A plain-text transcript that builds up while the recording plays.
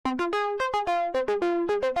Have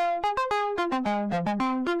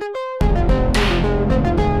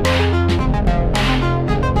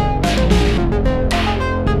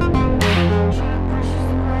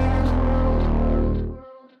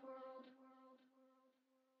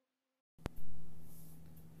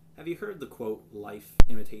you heard the quote, "Life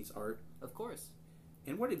imitates art"? Of course.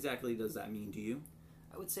 And what exactly does that mean to you?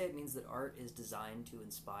 I would say it means that art is designed to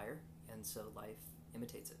inspire, and so life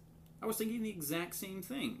imitates it. I was thinking the exact same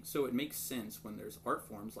thing. So it makes sense when there's art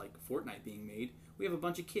forms like Fortnite being made, we have a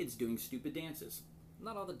bunch of kids doing stupid dances.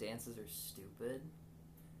 Not all the dances are stupid.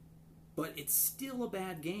 But it's still a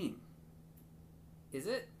bad game. Is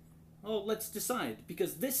it? Well, let's decide,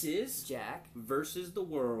 because this is Jack versus the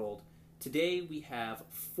world. Today we have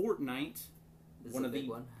Fortnite. This is a big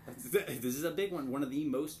one. This is a big one. One of the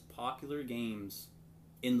most popular games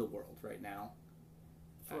in the world right now.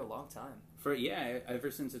 For a long time. Ever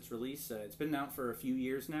since its release. It's been out for a few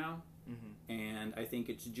years now. Mm-hmm. And I think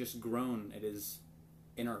it's just grown. It is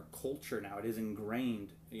in our culture now. It is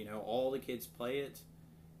ingrained. You know, all the kids play it.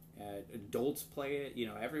 Adults play it. You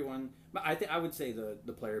know, everyone. But I would say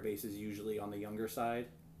the player base is usually on the younger side.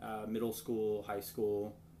 Middle school, high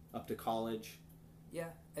school, up to college. Yeah,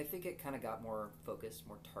 I think it kind of got more focused,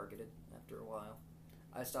 more targeted after a while.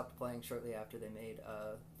 I stopped playing shortly after they made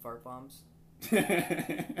fart bombs.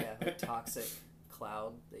 Yeah, a toxic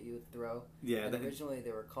cloud that you would throw. Yeah. And originally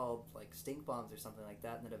they were called like stink bombs or something like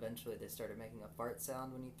that, and then eventually they started making a fart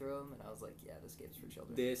sound when you threw them, and I was like, yeah, this game's for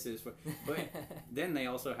children. This is for... But then they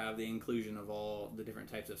also have the inclusion of all the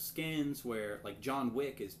different types of skins, where like John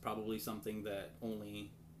Wick is probably something that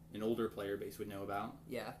only an older player base would know about.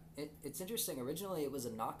 Yeah, it's interesting. Originally it was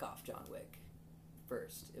a knockoff John Wick.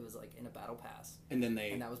 First, it was like in a battle pass, And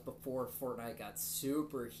that was before Fortnite got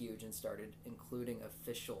super huge and started including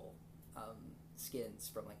official skins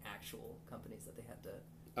from like actual companies that they had to.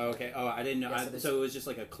 Okay. Oh, I didn't know. Yeah, So it was just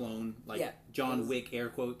like a clone, like Yeah, John Wick, air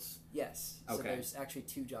quotes. Yes. So Okay. there's actually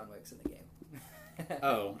 2 John Wicks in the game.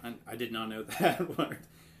 Oh, I did not know that word.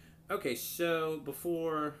 Okay, so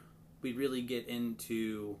before we really get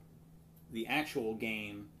into the actual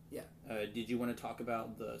game, Yeah. Did you want to talk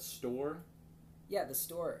about the store? Yeah, the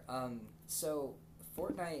store. So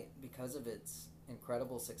Fortnite, because of its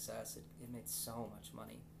incredible success, it made so much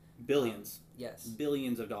money. Billions. Yes.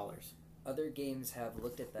 Billions of dollars. Other games have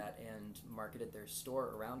looked at that and marketed their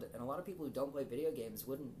store around it. And a lot of people who don't play video games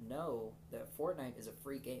wouldn't know that Fortnite is a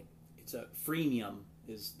free game. It's a freemium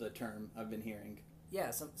is the term I've been hearing.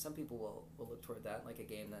 Yeah, some people will look toward that, like a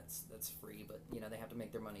game that's free, but you know they have to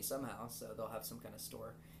make their money somehow, so they'll have some kind of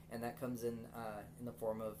store, and that comes in the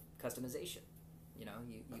form of customization. You know,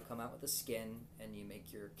 you come out with a skin and you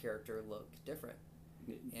make your character look different.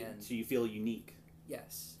 And so you feel unique.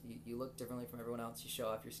 Yes, you look differently from everyone else. You show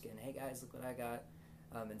off your skin. Hey guys, look what I got.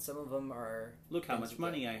 And some of them are Look how much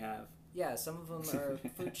money I have. Yeah, some of them are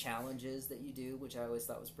for challenges that you do, which I always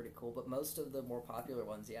thought was pretty cool. But most of the more popular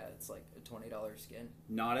ones, yeah, it's like a $20 skin.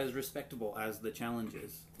 Not as respectable as the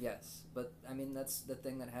challenges. Yes, but I mean that's the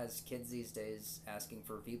thing that has kids these days asking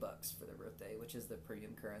for V-Bucks for their birthday, which is the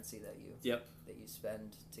premium currency that you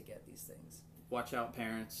spend to get these things. Watch out,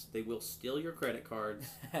 parents. They will steal your credit cards.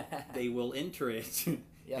 They will enter it,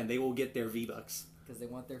 Yeah. and they will get their V-Bucks. Because they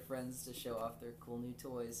want their friends to show off their cool new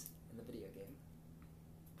toys in the video game.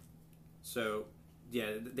 So,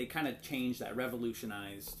 yeah, they kind of changed that,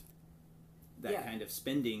 revolutionized that kind of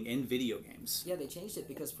spending in video games. Yeah, they changed it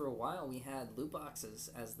because for a while we had loot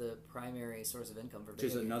boxes as the primary source of income for video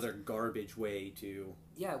Which is games. another garbage way to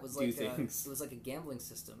it was do like things. it was like a gambling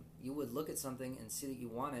system. You would look at something and see that you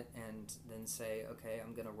want it, and then say, "Okay,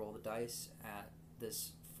 I'm going to roll the dice at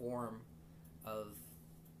this form of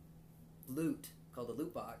loot called a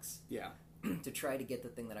loot box." Yeah. To try to get the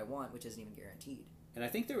thing that I want, which isn't even guaranteed. And I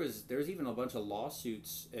think there was even a bunch of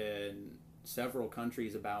lawsuits in several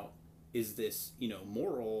countries about, is this,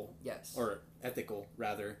 moral Yes. or ethical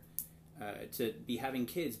rather, to be having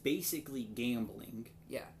kids basically gambling.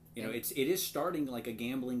 Yeah. It is starting like a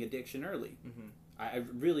gambling addiction early. Mm-hmm. I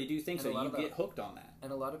really do think And so. You get hooked on that.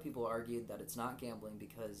 And a lot of people argued that it's not gambling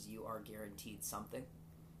because you are guaranteed something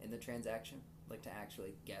in the transaction, like to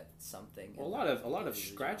actually get something. Well, a lot of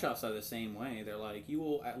scratch offs are the same way. They're like, you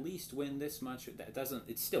will at least win this much. That doesn't.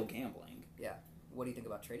 It's still gambling. Yeah. What do you think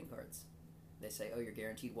about trading cards? They say, oh, you're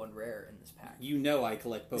guaranteed one rare in this pack. I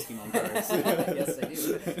collect Pokemon cards. Yes, I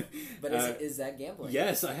do. But is that gambling?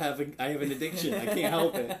 Yes, I have an addiction. I can't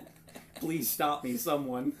help it. Please stop me,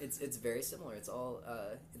 someone. It's very similar. It's all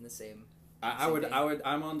in the same.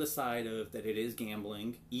 I'm on the side of that. It is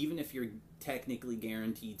gambling, even if you're technically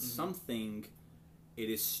guaranteed something. it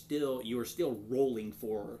is still, you are still rolling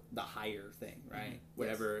for the higher thing, right?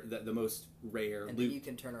 Whatever the most rare and loot. then you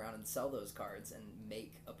can turn around and sell those cards and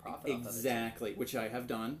make a profit off of it. Exactly, which I have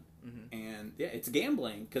done. And yeah, it's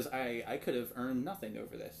gambling because I could have earned nothing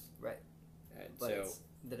over this. Right. And But so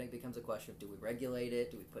then it becomes a question of, do we regulate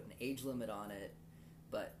it? Do we put an age limit on it?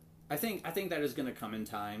 But I think that is going to come in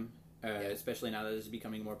time, especially now that it's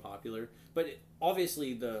becoming more popular. But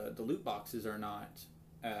obviously, the loot boxes are not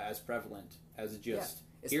as prevalent as just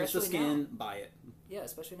here's the skin, now. buy it. Yeah,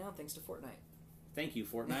 especially now, thanks to Fortnite. Thank you,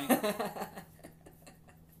 Fortnite.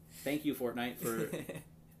 Thank you, Fortnite, for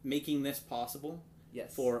making this possible.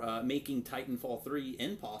 Yes. For making Titanfall 3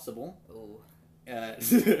 impossible. Oh.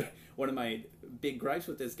 One of my big gripes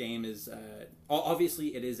with this game is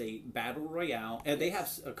obviously it is a battle royale. They have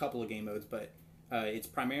a couple of game modes, but it's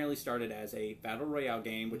primarily started as a battle royale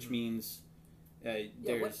game, which means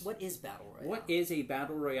there's... What is battle royale? What is a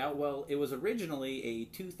battle royale? Well, it was originally a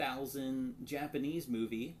 2000 Japanese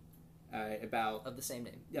movie about... Of the same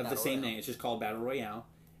name. Of the same name. It's just called Battle Royale.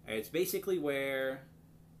 It's basically where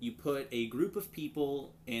you put a group of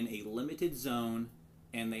people in a limited zone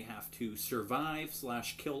and they have to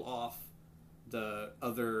survive/kill off the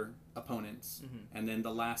other opponents, and then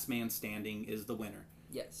the last man standing is the winner.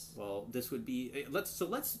 Yes. Well, this would be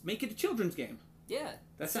let's make it a children's game. Yeah,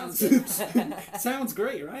 that sounds sounds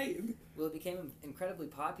great, right? Well, it became incredibly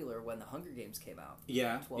popular when the Hunger Games came out.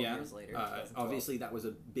 Yeah, 12 years later. Obviously, that was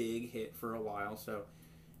a big hit for a while, so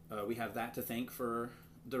we have that to thank for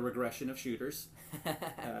the regression of shooters,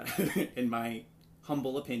 in my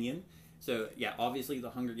humble opinion. So, yeah, obviously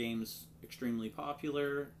the Hunger Games, extremely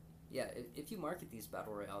popular. Yeah, if you market these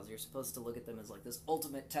battle royales, you're supposed to look at them as like this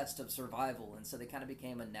ultimate test of survival, and so they kind of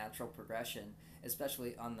became a natural progression,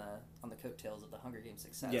 especially on the coattails of the Hunger Games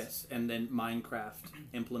success. Yes, and then Minecraft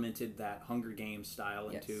implemented that Hunger Games style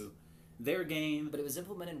into their game. But it was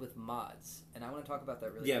implemented with mods, and I want to talk about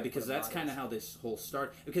that really quick. Yeah, because that's kind of how this whole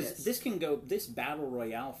started. Because this battle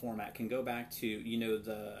royale format can go back to,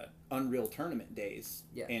 the Unreal Tournament days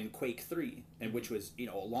and Quake 3, and which was,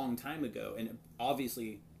 a long time ago. And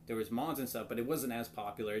obviously there was mods and stuff, but it wasn't as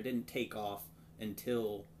popular. It didn't take off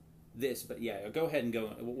until this. But yeah, go ahead and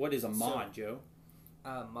go. What is a mod, Joe?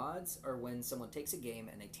 Mods are when someone takes a game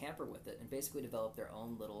and they tamper with it and basically develop their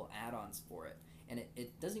own little add-ons for it. And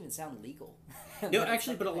it doesn't even sound legal. No,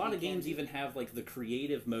 actually, but a lot of games even have like the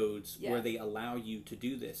creative modes where they allow you to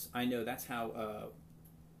do this. I know that's how,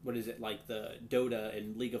 like the Dota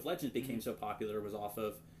and League of Legends became so popular, was off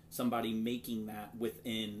of somebody making that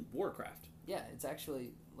within Warcraft. Yeah, it's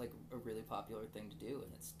actually like a really popular thing to do,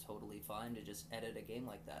 and it's totally fine to just edit a game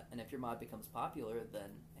like that. And if your mod becomes popular, then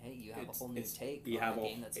hey, you have a whole new take on a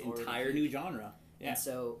game that's already entire new genre. Yeah. And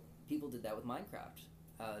so people did that with Minecraft.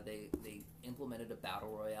 They implemented a battle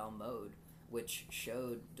royale mode, which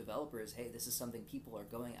showed developers, hey, this is something people are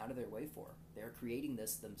going out of their way for. They're creating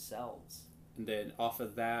this themselves. And then off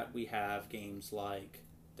of that, we have games like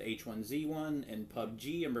the H1Z1 and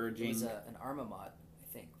PUBG emerging. It was an Arma mod, I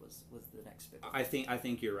think, was the next big one. I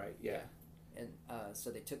think you're right. Yeah. And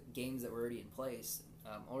so they took games that were already in place,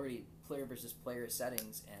 already player versus player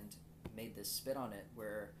settings, and made this spin on it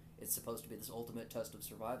where it's supposed to be this ultimate test of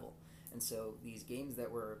survival. And so these games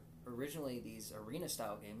that were originally these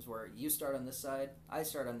arena-style games where you start on this side, I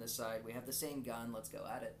start on this side, we have the same gun, let's go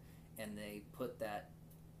at it. And they put that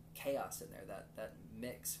chaos in there, that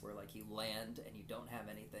mix where like you land and you don't have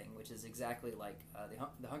anything, which is exactly like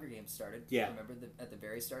the Hunger Games started. Yeah. Remember at the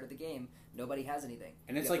very start of the game, nobody has anything.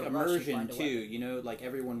 And it's like immersion too, like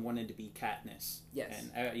everyone wanted to be Katniss. Yes.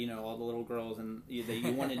 And, all the little girls, and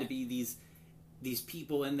you wanted to be these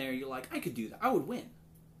people in there, you're like, I could do that, I would win.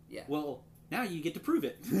 Yeah. Well, now you get to prove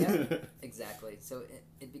it. Yeah, exactly. So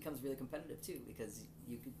it becomes really competitive too, because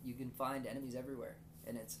you can find enemies everywhere,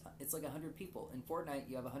 and it's like 100 people. In Fortnite,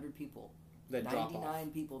 you have 100 people. That 99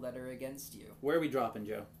 people that are against you. Where are we dropping,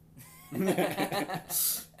 Joe? Yeah,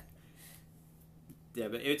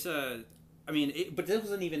 but it's but this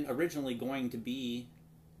wasn't even originally going to be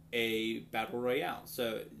a battle royale.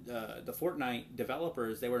 So the Fortnite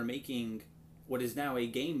developers, they were making what is now a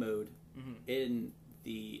game mode in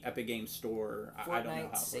the Epic Games Store. Fortnite I don't know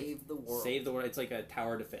how Save the World. Save the World. It's like a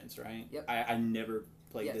tower defense, right? Yep. I never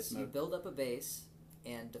played this mode. You build up a base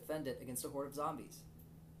and defend it against a horde of zombies.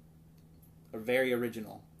 Very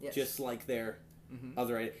original. Yes. Just like their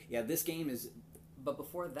other... Yeah, this game is... But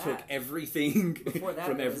before that... Took everything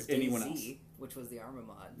from anyone else. Which was the Arma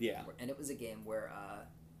mod. Yeah. And it was a game where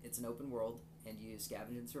it's an open world and you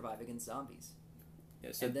scavenge and survive against zombies.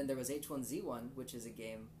 Yeah, so and then there was H1Z1, which is a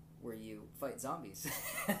game where you fight zombies.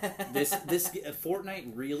 this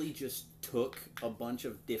Fortnite really just took a bunch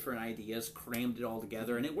of different ideas, crammed it all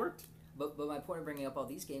together, and it worked. But my point of bringing up all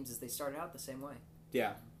these games is they started out the same way.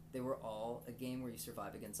 Yeah. They were all a game where you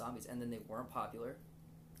survive against zombies, and then they weren't popular.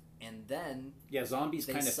 And then zombies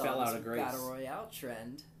kind of fell out of grace. Battle Royale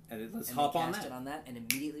trend, let's hop on that. On that, and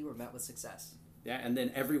immediately were met with success. Yeah, and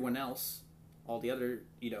then everyone else, all the other,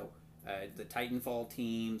 the Titanfall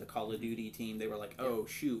team, the Call of Duty team, they were like, oh,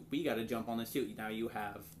 shoot, we got to jump on this too. Now you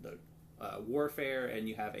have the Warfare and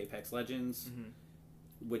you have Apex Legends,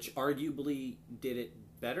 which arguably did it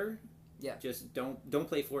better. Yeah. Just don't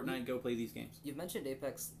play Fortnite, go play these games. You've mentioned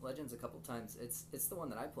Apex Legends a couple times. It's the one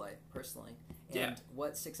that I play, personally. And yeah.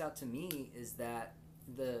 What sticks out to me is that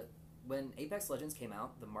when Apex Legends came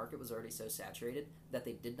out, the market was already so saturated that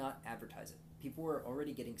they did not advertise it. People were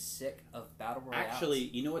already getting sick of Battle Royales. Actually,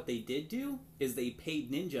 you know what they did do? Is they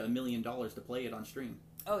paid Ninja $1 million to play it on stream.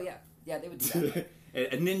 Oh, yeah. Yeah, they would do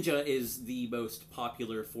that. Ninja is the most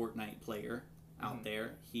popular Fortnite player out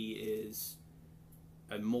there. He is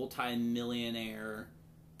a multi-millionaire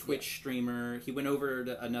Twitch streamer. He went over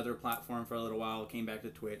to another platform for a little while, came back to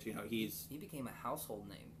Twitch. He became a household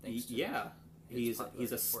name. Thanks to he's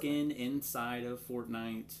a skin inside of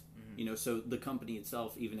Fortnite. So the company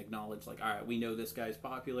itself even acknowledged, like, all right, we know this guy's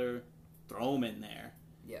popular, throw him in there.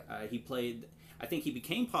 Yeah. He played. I think he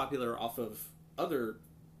became popular off of other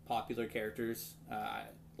popular characters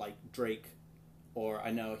like Drake, or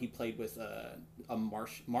I know he played with a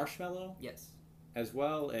Marshmello. Yes. As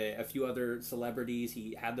well, a few other celebrities.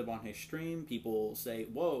 He had them on his stream. People say,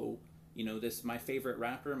 "Whoa, this my favorite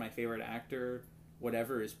rapper, my favorite actor,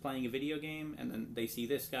 whatever is playing a video game," and then they see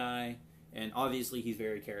this guy, and obviously he's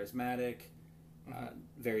very charismatic,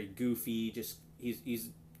 very goofy. Just he's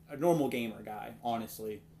a normal gamer guy,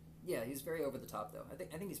 honestly. Yeah, he's very over the top though. I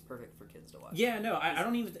think he's perfect for kids to watch. Yeah, no, I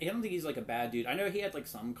don't think he's like a bad dude. I know he had like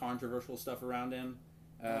some controversial stuff around him.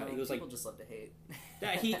 He was people just love to hate.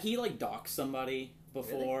 Yeah, he like doxed somebody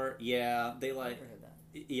before. Really? Yeah, they like. I never heard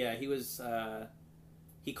that. Yeah, he was.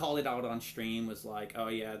 He called it out on stream. Was like, oh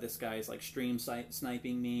yeah, this guy's like stream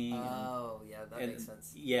sniping me. Oh yeah, that makes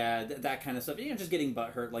sense. Yeah, that kind of stuff. Just getting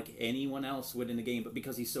butthurt like anyone else would in the game, but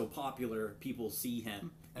because he's so popular, people see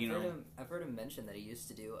him. I've heard him mention that he used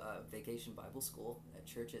to do vacation Bible school at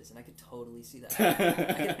churches, and I could totally see that.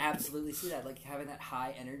 I could absolutely see that, like having that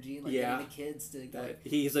high energy, and like getting the kids to.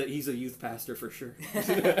 He's a youth pastor for sure.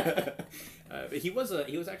 He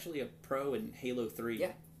was actually a pro in Halo 3.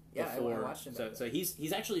 Yeah. Yeah, I watched him. So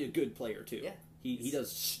he's actually a good player too. Yeah, he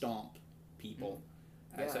does stomp people.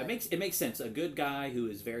 Yeah, so it makes sense. A good guy who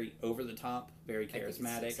is very over the top, very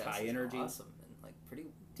charismatic, high energy. Awesome and like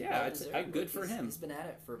pretty. Yeah, it's good for him. He's been at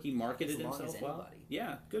it for. He marketed as long himself as well.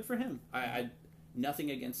 Yeah, good for him. I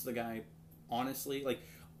nothing against the guy, honestly. Like,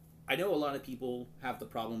 I know a lot of people have the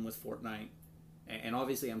problem with Fortnite, and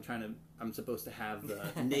obviously I'm supposed to have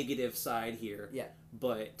the negative side here. Yeah,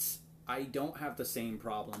 but I don't have the same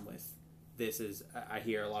problem with this as I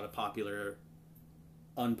hear a lot of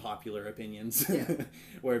unpopular opinions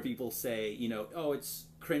where people say, oh, it's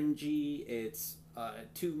cringy, it's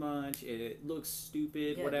too much, it looks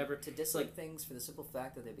stupid, whatever. To dislike things for the simple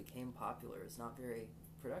fact that they became popular is not very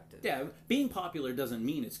productive. Yeah, being popular doesn't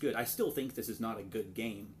mean it's good. I still think this is not a good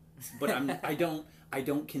game. But I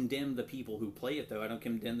don't condemn the people who play it though. I don't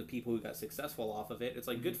condemn the people who got successful off of it. It's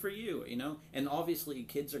like good for you, And obviously,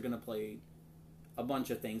 kids are gonna play a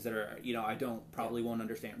bunch of things that are, I won't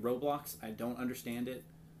understand. Roblox, I don't understand it.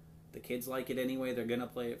 The kids like it anyway. They're gonna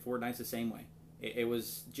play it. Fortnite's the same way. It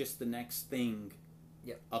was just the next thing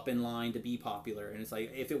up in line to be popular, and it's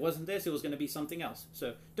like if it wasn't this, it was gonna be something else.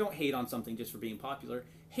 So don't hate on something just for being popular.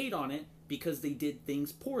 Hate on it because they did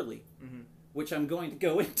things poorly. Which I'm going to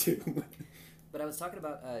go into. But I was talking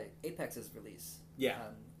about Apex's release. Yeah.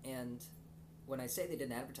 And when I say they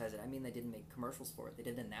didn't advertise it, I mean they didn't make commercials for it. They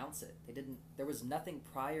didn't announce it. There was nothing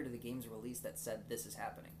prior to the game's release that said this is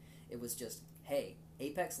happening. It was just, hey,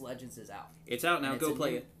 Apex Legends is out. It's out now. Go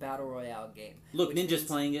play it. Battle Royale game. Look, Ninja's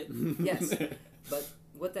playing it. Yes. But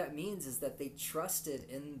what that means is that they trusted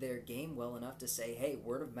in their game well enough to say, hey,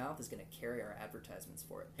 word of mouth is going to carry our advertisements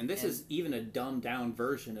for it. And this is even a dumbed down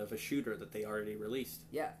version of a shooter that they already released.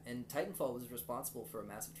 Yeah, and Titanfall was responsible for a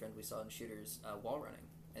massive trend we saw in shooters, wall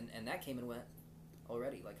running. And that came and went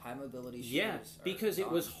already, like high mobility shooters. Yeah, because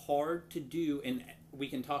it was hard to do, and we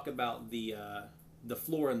can talk about the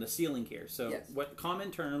floor and the ceiling here. So what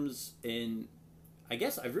common terms in, I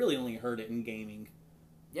guess I've really only heard it in gaming.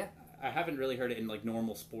 Yeah. I haven't really heard it in like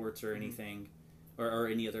normal sports or anything, or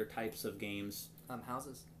any other types of games.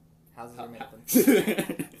 Houses. Houses are made up in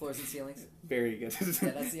floors and ceilings. Very good. Yeah,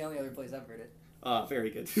 that's the only other place I've heard it. Very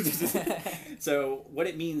good. So what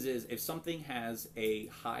it means is if something has a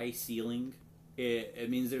high ceiling, it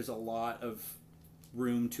means there's a lot of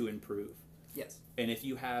room to improve. Yes. And if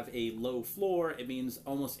you have a low floor, it means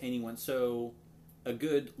almost anyone. So a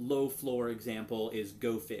good low floor example is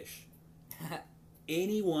Go Fish.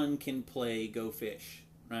 Anyone can play Go Fish,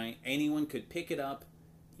 right? Anyone could pick it up.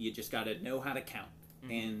 You just got to know how to count,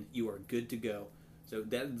 and you are good to go. So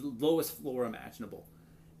that lowest floor imaginable.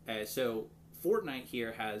 So Fortnite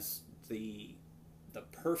here has the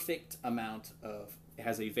perfect amount of. It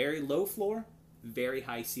has a very low floor, very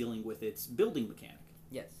high ceiling with its building mechanic.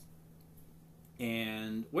 Yes.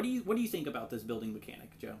 And what do you think about this building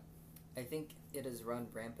mechanic, Joe? I think it has run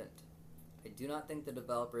rampant. I do not think the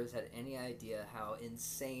developers had any idea how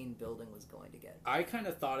insane building was going to get. I kind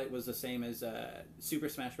of thought it was the same as Super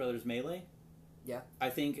Smash Bros. Melee. Yeah. I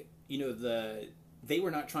think, they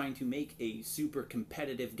were not trying to make a super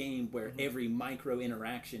competitive game where every micro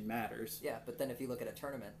interaction matters. Yeah, but then if you look at a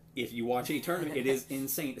tournament. If you watch a tournament, it is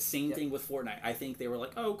insane. Same thing with Fortnite. I think they were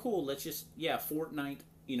like, oh, cool, let's just, Fortnite,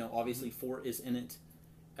 obviously Fort is in it.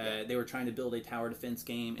 They were trying to build a tower defense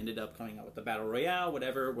game, ended up coming out with the Battle Royale,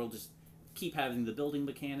 whatever. We'll just keep having the building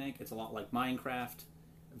mechanic. It's a lot like Minecraft.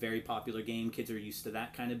 A very popular game. Kids are used to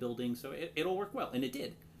that kind of building, so it'll work well. And it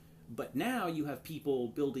did. But now you have people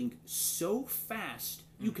building so fast,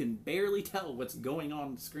 you can barely tell what's going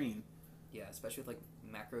on the screen. Yeah, especially with like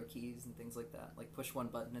macro keys and things like that. Like push one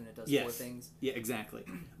button and it does Yes. 4 things. Yeah, exactly.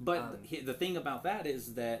 But the thing about that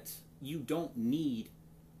is that you don't need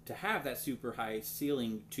to have that super high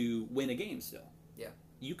ceiling to win a game still. Yeah.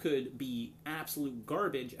 You could be absolute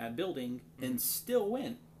garbage at building and still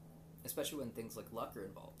win. Especially when things like luck are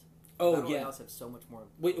involved. Oh, Battle yeah. Royales have so much more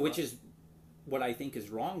Which luck. is what I think is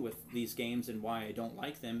wrong with these games and why I don't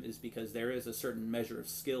like them is because there is a certain measure of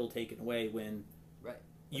skill taken away when Right.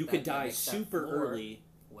 you But could that die makes that super floor early.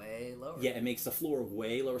 way lower. Yeah, it makes the floor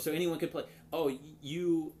way lower, so anyone could play. Oh,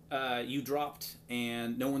 you dropped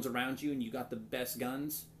and no one's around you, and you got the best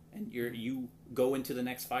guns, and you go into the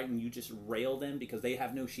next fight and you just rail them because they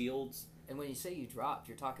have no shields. And when you say you dropped,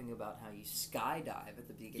 you're talking about how you skydive at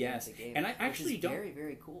the beginning of the game. And I actually which is don't. very,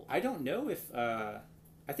 very cool. I don't know if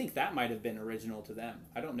I think that might have been original to them.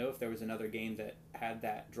 I don't know if there was another game that had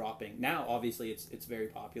that dropping. Now, obviously, it's very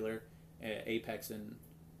popular. Apex and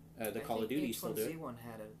the Call of Duty still do it. H1Z1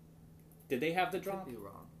 had a. Did they have the drop? Could be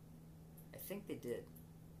wrong. I think they did.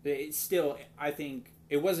 It's still, I think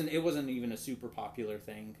it wasn't even a super popular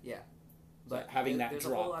thing. Yeah. But having that there's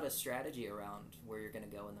drop. a whole lot of strategy around where you're going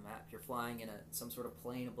to go in the map. You're flying in some sort of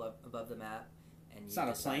plane above the map, and It's you not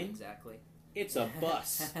a decide plane. exactly. It's a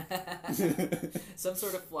bus. Some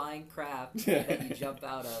sort of flying craft that you jump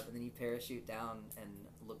out of, and then you parachute down and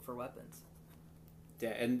look for weapons. Yeah,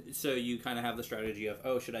 and so you kind of have the strategy of,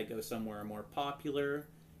 oh, should I go somewhere more popular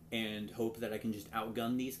and hope that I can just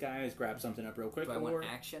outgun these guys, grab something up real quick, Do I want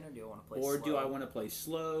action, or do I want to play or slow? do I want to play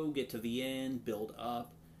slow, get to the end, build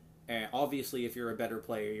up? And obviously, if you're a better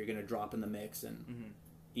player, you're going to drop in the mix and,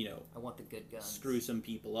 I want the good guns. screw some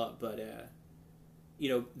people up. But,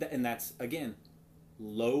 and that's, again,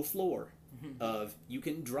 low floor of you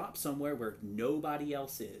can drop somewhere where nobody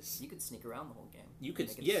else is. You could sneak around the whole game. You could,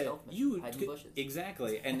 Make it a stealth mission, hide in bushes.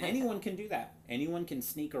 exactly, and anyone can do that. Anyone can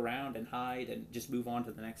sneak around and hide and just move on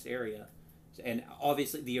to the next area. And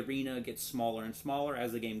obviously, the arena gets smaller and smaller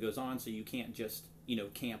as the game goes on, so you can't just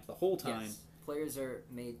camp the whole time. Yes. Players are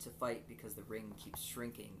made to fight because the ring keeps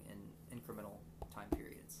shrinking in incremental time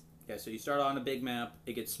periods. Yeah, so you start on a big map.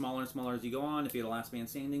 It gets smaller and smaller as you go on. If you're the last man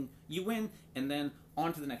standing, you win, and then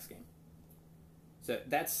on to the next game. So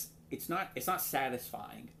it's not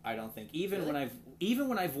satisfying. I don't think. Even when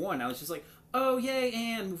I've won, I was just like, oh yay,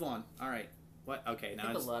 and move on. All right, what? Okay, now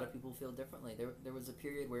I think a lot of people feel differently. There was a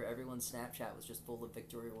period where everyone's Snapchat was just full of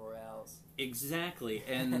victory royales. Exactly,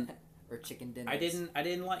 and or chicken dinners. I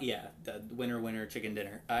didn't like the winner chicken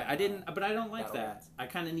dinner. I didn't, but I don't like Battle that. Royals. I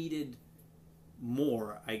kind of needed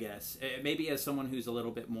more, I guess. Maybe as someone who's a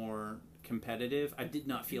little bit more competitive, I did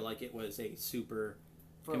not feel like it was a super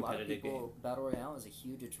For a lot of competitive people, game. Battle Royale is a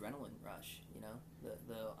huge adrenaline rush.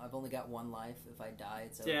 The I've only got one life. If I die,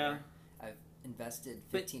 it's over. Yeah. I've invested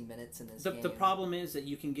 15 minutes in this The game. problem is that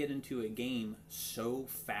you can get into a game so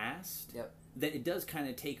fast Yep. that it does kind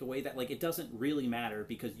of take away that, like, it doesn't really matter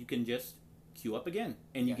because you can just queue up again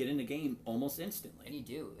and you Yeah. get in a game almost instantly. And you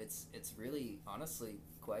do. It's really, honestly,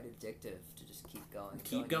 quite addictive to just keep going.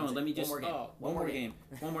 Keep going. Let me just one more game.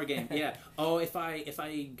 One more game. Yeah. Oh, if I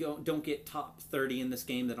don't get top 30 in this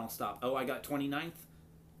game, then I'll stop. Oh, I got 29th.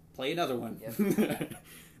 Play another one. Yep.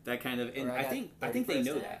 that kind of. And Or I think they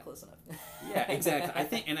know that. Close enough. Yeah, exactly.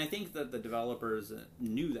 I think that the developers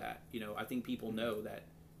knew that. I think people know that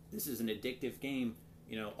this is an addictive game.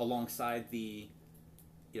 Alongside the,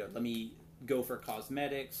 let me go for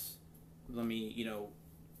cosmetics. Let me,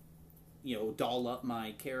 doll up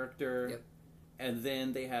my character. Yep. And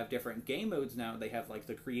then they have different game modes now. They have like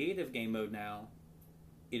the creative game mode now.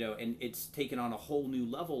 And it's taken on a whole new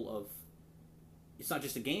level of. It's not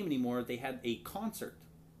just a game anymore. They had a concert.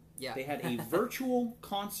 Yeah. They had a virtual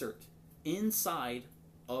concert inside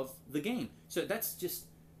of the game. So that's just,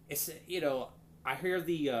 it's, I hear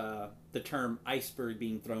the term iceberg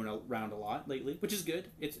being thrown around a lot lately, which is good.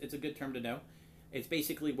 It's a good term to know. It's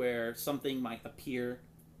basically where something might appear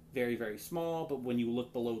very, very small, but when you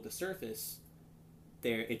look below the surface,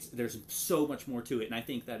 there's so much more to it. And I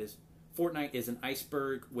think that is, Fortnite is an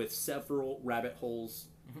iceberg with several rabbit holes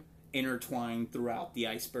intertwined throughout the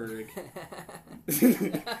iceberg.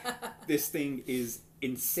 This thing is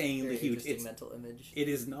insanely Very huge. Interesting mental image. It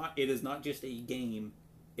is not just a game.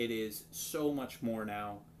 It is so much more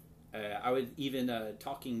now. I was even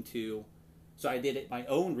talking to, so I did my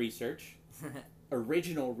own research,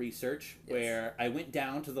 original research, Yes. where I went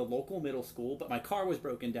down to the local middle school, but my car was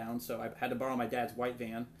broken down, so I had to borrow my dad's white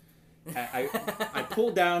van. I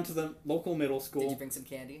pulled down to the local middle school. Did you bring some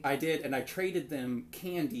candy? I did, and I traded them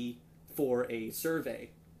candy for a survey.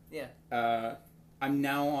 Yeah. I'm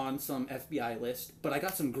now on some FBI list, but I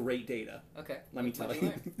got some great data. Okay. Let me tell What'd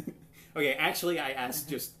you. Okay, actually, I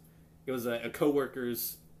asked it was a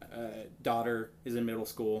coworker's daughter is in middle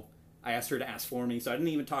school. I asked her to ask for me, so I didn't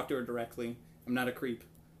even talk to her directly. I'm not a creep.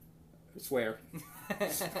 I swear. You're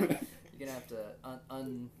gonna have to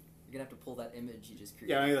you're gonna have to pull that image you just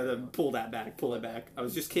created. Yeah, I'm gonna pull that back. Pull it back. I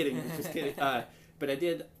was just kidding. But I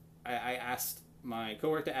did. I asked my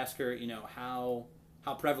coworker to ask her. How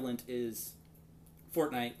prevalent is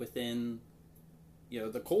Fortnite within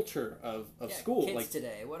the culture of school? Kids like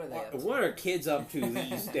today, what are they up to? What are kids up to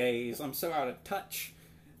these days? I'm so out of touch.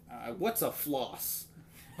 What's a floss?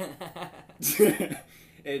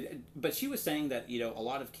 But she was saying that a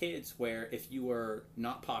lot of kids, where if you are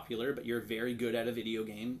not popular but you're very good at a video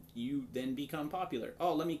game, you then become popular.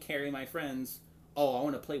 Oh, let me carry my friends. Oh, I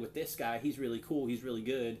want to play with this guy. He's really cool. He's really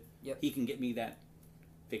good. Yep. He can get me that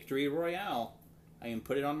victory royale. I can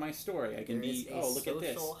put it on my story. I can look at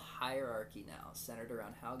this. Social hierarchy now centered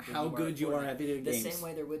around how good you are at video games. The same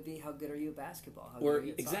way there would be how good are you at basketball?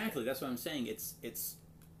 Exactly. That's what I'm saying. It's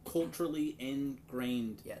culturally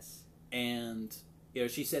ingrained. Yes. And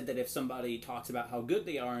she said that if somebody talks about how good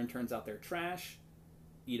they are and turns out they're trash,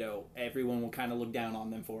 everyone will kind of look down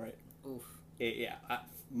on them for it. Oof.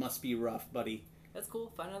 Must be rough, buddy. That's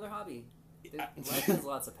cool. Find another hobby. Life has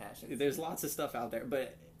lots of passions. There's lots of stuff out there,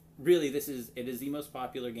 but really, it is the most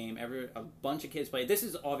popular game ever. A bunch of kids play. This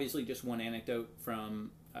is obviously just one anecdote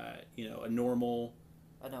from a normal.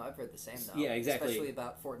 Oh no, I've heard the same though. Yeah, exactly. Especially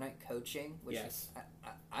about Fortnite coaching, which yes.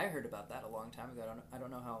 I heard about that a long time ago. I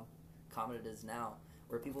don't know how common it is now,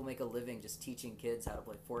 where people make a living just teaching kids how to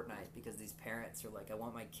play Fortnite because these parents are like, I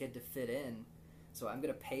want my kid to fit in, so I'm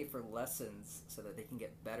going to pay for lessons so that they can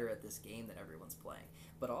get better at this game that everyone's playing.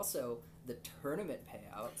 But also the tournament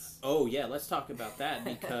payouts. Oh yeah, let's talk about that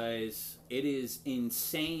because it is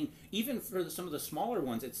insane. Even for some of the smaller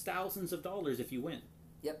ones, it's thousands of dollars if you win.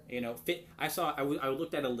 Yep. I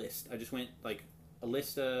looked at a list. I just went like a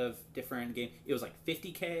list of different games. It was like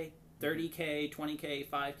 50K, 30K, 20K,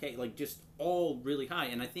 5K, like just all really high.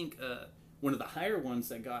 And I think one of the higher ones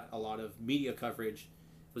that got a lot of media coverage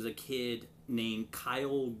was a kid named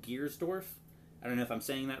Kyle Giersdorf. I don't know if I'm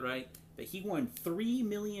saying that right, but he won $3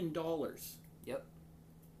 million. Yep.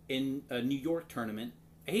 In a New York tournament.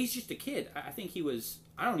 And he's just a kid. I think he was.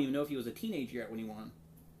 I don't even know if he was a teenager yet when he won.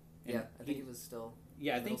 And yeah, I think he was still.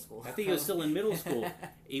 Yeah, middle school. I think he was still in middle school.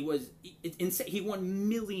 It's insane. He won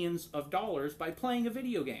millions of dollars by playing a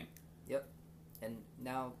video game. Yep, and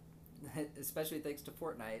now, especially thanks to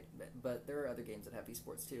Fortnite, but there are other games that have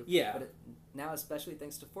esports too. Yeah. But now, especially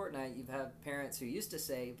thanks to Fortnite, you've had parents who used to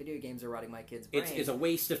say video games are rotting my kid's brain. It's a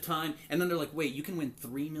waste of time, and then they're like, "Wait, you can win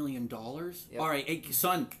 $3 million? Yep. All right, hey,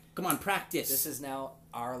 son, come on, practice. This is now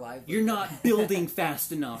our livelihood. You're not building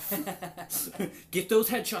fast enough. Get those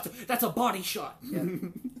headshots. That's a body shot." Yep.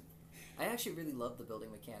 I actually really loved the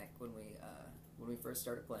building mechanic when we first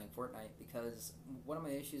started playing Fortnite, because one of my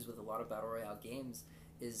issues with a lot of battle royale games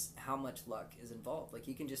is how much luck is involved. Like,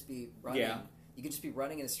 you can just be running. Yeah. You can just be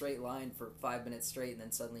running in a straight line for 5 minutes straight, and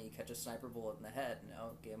then suddenly you catch a sniper bullet in the head.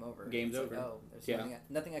 No, game over. Game's it's over. Like, oh, there's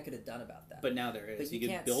nothing I could have done about that. But now there is. But you can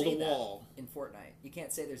can't build say a wall. That in Fortnite, you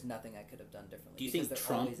can't say there's nothing I could have done differently. Do you think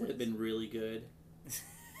Trump would have been really good?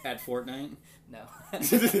 at Fortnite? No. I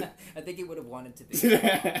think he would have wanted to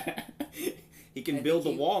be. He can build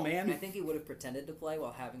the wall, man. I think he would have pretended to play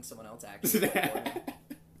while having someone else actually play for him.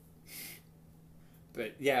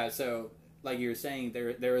 But yeah, so like you were saying,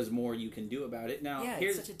 there is more you can do about it. Now, Yeah,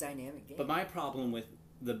 it's such a dynamic game. But my problem with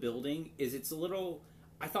the building is it's a little.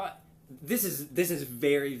 I thought this is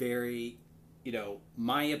very, very,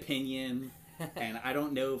 my opinion, and I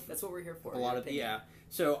don't know if that's what we're here for. a lot of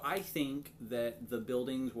So I think that the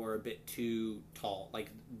buildings were a bit too tall. Like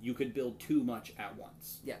you could build too much at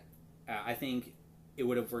once. Yeah. I think it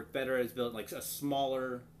would have worked better as built like a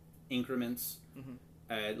smaller increments,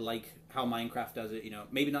 like how Minecraft does it.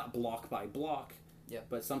 Maybe not block by block,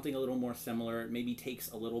 but something a little more similar. Maybe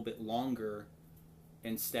takes a little bit longer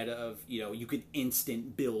instead of you could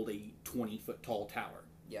instant build a 20-foot tall tower.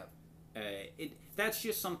 Yeah. That's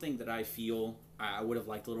just something that I feel I would have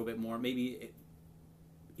liked a little bit more. Maybe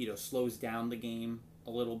it slows down the game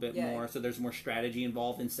a little bit more, so there's more strategy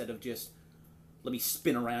involved instead of just let me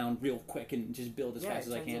spin around real quick and just build as fast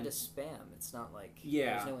as I can. Yeah, it turns into spam. It's not like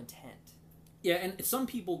there's no intent. Yeah, and some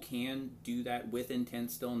people can do that with intent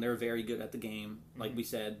still, and they're very good at the game. Like we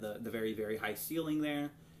said, the very, very high ceiling there.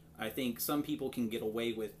 I think some people can get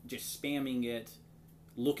away with just spamming it,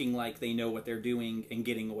 looking like they know what they're doing, and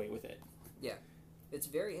getting away with it. Yeah. It's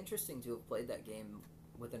very interesting to have played that game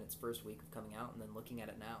within its first week of coming out and then looking at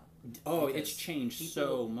it now. Oh, it's changed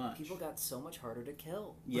so much. People got so much harder to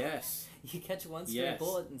kill. Yes. You catch one stray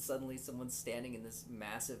bullet and suddenly someone's standing in this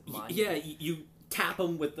massive monument. Yeah, you tap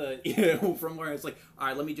them with the, from where it's like, all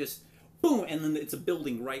right, let me just, boom, and then it's a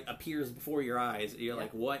building appears before your eyes. You're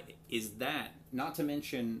like, what is that? Not to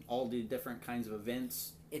mention all the different kinds of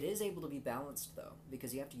events. It is able to be balanced, though,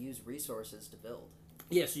 because you have to use resources to build.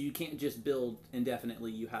 Yeah, so you can't just build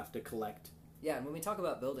indefinitely. You have to collect. Yeah, and when we talk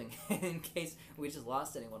about building, in case we just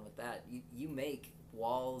lost anyone with that, you make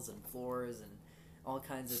walls and floors and all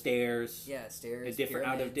kinds of stairs. Yeah, stairs.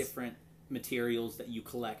 Out of different materials that you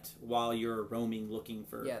collect while you're roaming, looking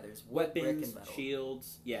for. Yeah, there's weapons, brick and metal.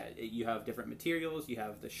 Shields. Yeah, you have different materials. You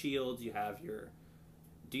have the shields. You have your.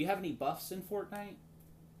 Do you have any buffs in Fortnite?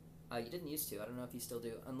 You didn't used to. I don't know if you still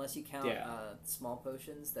do, unless you count small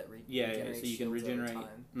potions that regenerate. So you can regenerate. Over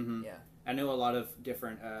time. Mm-hmm. Yeah, I know a lot of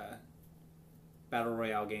different battle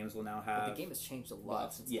royale games will now have. But the game has changed a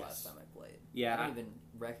lot since the last time I played. Yeah, I don't even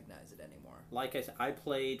recognize it anymore. Like I said, I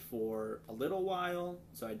played for a little while,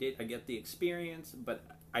 so I get the experience, but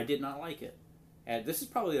I did not like it. And this is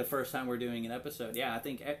probably the first time we're doing an episode. Yeah, I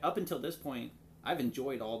think up until this point, I've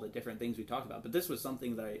enjoyed all the different things we talked about, but this was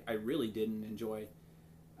something that I really didn't enjoy.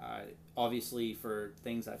 Obviously, for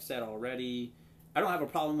things I've said already, I don't have a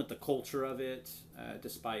problem with the culture of it,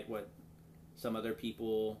 despite what some other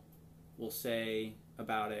people will say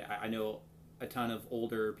about it. I know a ton of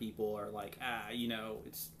older people are like,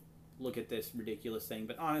 it's look at this ridiculous thing.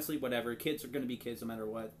 But honestly, whatever. Kids are going to be kids no matter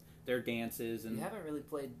what. Their dances and. You haven't really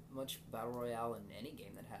played much battle royale in any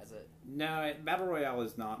game that has it. No, battle royale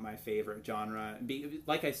is not my favorite genre.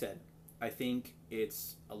 Like I said, I think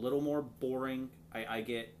it's a little more boring. I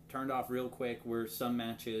get turned off real quick where some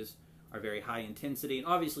matches are very high intensity, and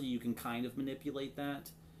obviously you can kind of manipulate that.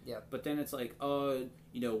 Yeah. But then it's like,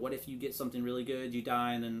 what if you get something really good, you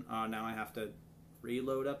die, and then now I have to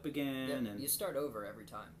reload up again. Yeah, and you start over every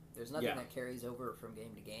time. There's nothing that carries over from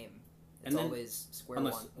game to game. It's then, always square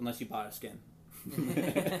one. Unless you bought a skin.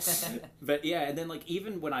 But yeah, and then like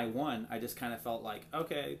even when I won, I just kind of felt like,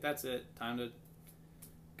 okay, that's it. Time to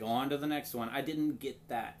go on to the next one. I didn't get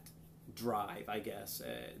that drive, I guess,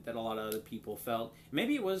 that a lot of other people felt.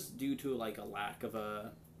 Maybe it was due to like a lack of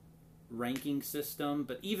a ranking system,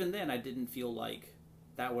 but even then I didn't feel like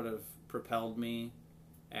that would have propelled me.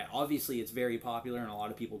 Obviously it's very popular and a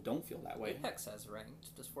lot of people don't feel that way. Apex has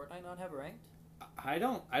ranked. Does Fortnite not have ranked? I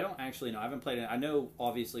don't actually know. I haven't played it. I know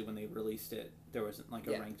obviously when they released it there wasn't like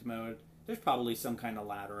a ranked mode. There's probably some kind of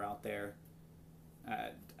ladder out there.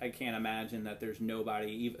 I can't imagine that there's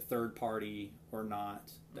nobody, even third party or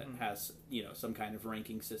not, that has some kind of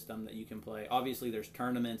ranking system that you can play. Obviously there's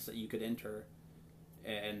tournaments that you could enter,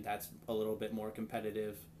 and that's a little bit more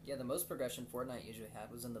competitive. Yeah, the most progression Fortnite usually had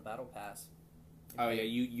was in the Battle Pass.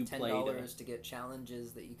 You played $10 to get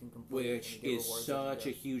challenges that you can complete, which is such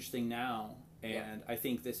a huge thing now. And I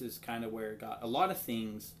think this is kind of where it got a lot of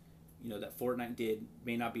things, that Fortnite did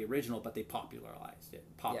may not be original, but they popularized it.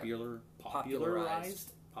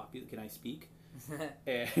 Popularized. Can I speak?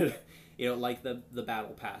 And like the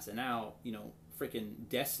Battle Pass, and now freaking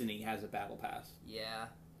Destiny has a Battle Pass. Yeah.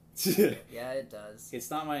 Yeah, it does.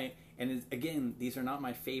 It's not my, and again, these are not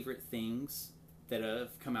my favorite things that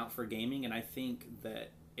have come out for gaming, and I think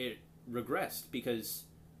that it regressed because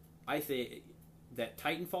I think that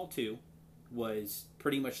Titanfall 2 was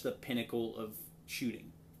pretty much the pinnacle of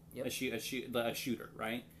shooting. Yep. A shooter,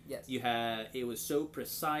 right? Yes. It was so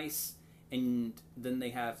precise, and then they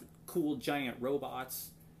have cool giant robots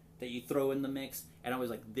that you throw in the mix, and I was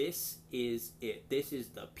like, this is it. This is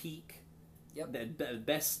the peak. Yep. The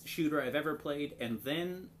best shooter I've ever played, and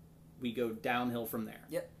then we go downhill from there.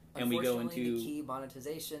 Yep. And we go into the key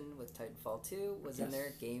monetization with Titanfall 2 was in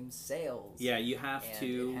their game sales. Yeah, you have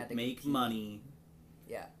to make money.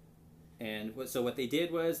 Yeah. And so what they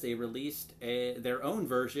did was they released their own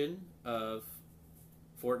version of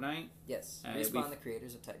Fortnite. Yes, Respawn, the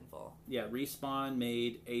creators of Titanfall. Yeah, Respawn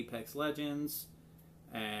made Apex Legends,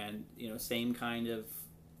 and same kind of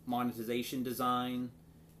monetization design,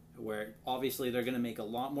 where obviously they're going to make a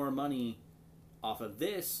lot more money off of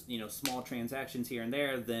this, small transactions here and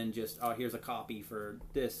there, than just, oh, here's a copy for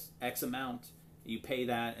this X amount. You pay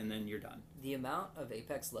that, and then you're done. The amount of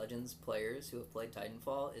Apex Legends players who have played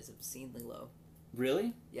Titanfall is obscenely low.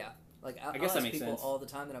 Really? Yeah. Like, I guess that makes people sense. all the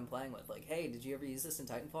time that I'm playing with, like, hey, did you ever use this in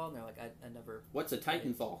Titanfall? And they're like, I never... What's a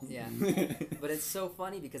Titanfall? Yeah. But it's so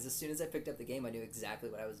funny because as soon as I picked up the game, I knew exactly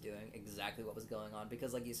what I was doing, exactly what was going on,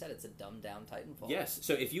 because like you said, it's a dumbed-down Titanfall. Yes,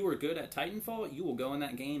 so if you were good at Titanfall, you will go in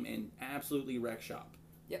that game and absolutely wreck shop.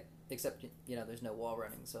 Yep, except, there's no wall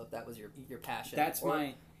running, so if that was your passion... That's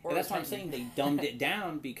why I'm saying they dumbed it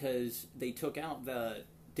down, because they took out the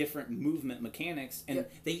different movement mechanics, and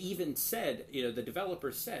they even said, the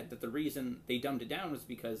developers said that the reason they dumbed it down was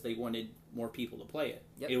because they wanted more people to play it.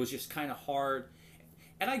 It was just kind of hard,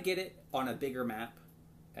 and I get it on a bigger map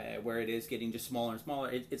where it is getting just smaller and smaller.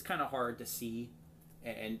 It's kind of hard to see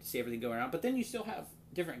and see everything going around, but then you still have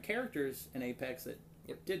different characters in Apex that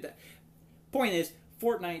did that. Point is,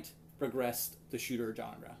 Fortnite progressed the shooter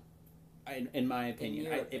genre, in my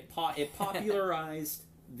opinion. It popularized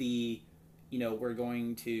the... we're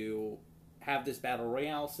going to have this battle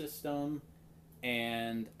royale system,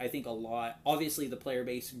 and I think obviously the player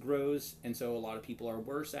base grows, and so a lot of people are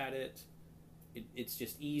worse at it. It's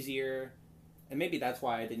just easier, and maybe that's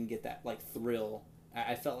why I didn't get that thrill.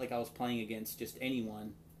 I felt like I was playing against just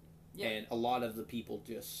anyone, and a lot of the people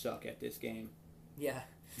just suck at this game. Yeah.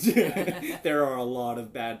 There are a lot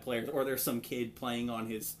of bad players, or there's some kid playing on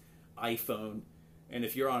his iPhone, and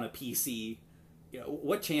if you're on a PC...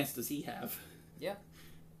 what chance does he have? Yeah.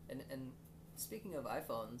 And speaking of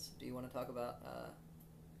iPhones, do you want to talk about...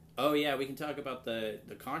 Oh, yeah, we can talk about the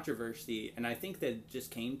controversy. And I think that just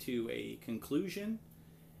came to a conclusion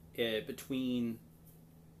between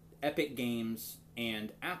Epic Games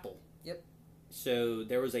and Apple. Yep. So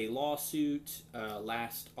there was a lawsuit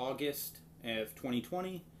last August of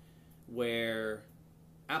 2020 where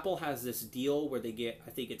Apple has this deal where they get, I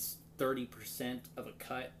think it's 30% of a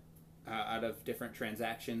cut out of different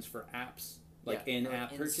transactions for apps,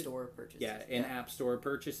 in-app store purchases. Yeah, in-app store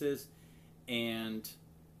purchases. And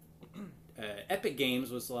Epic Games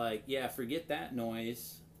was like, yeah, forget that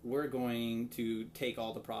noise. We're going to take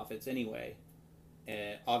all the profits anyway.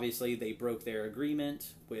 Obviously, they broke their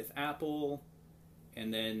agreement with Apple,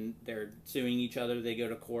 and then they're suing each other. They go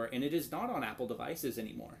to court, and it is not on Apple devices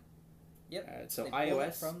anymore. Yep. So they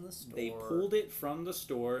iOS, from the store. They pulled it from the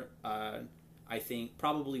store. I think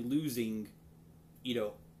probably losing,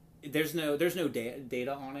 there's no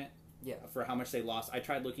data on it. Yeah. For how much they lost. I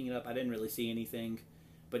tried looking it up. I didn't really see anything,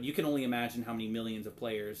 but you can only imagine how many millions of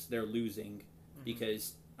players they're losing,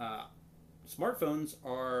 because smartphones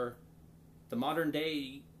are the modern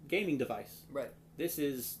day gaming device. Right. This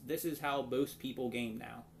is how most people game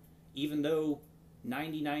now, even though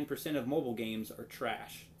 99% of mobile games are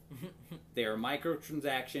trash. They are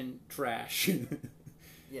microtransaction trash.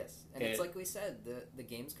 Yes, and it's like we said, the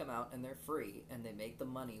games come out and they're free, and they make the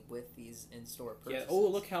money with these in-store purchases. Yeah. Oh,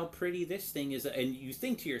 look how pretty this thing is, and you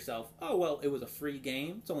think to yourself, oh well, it was a free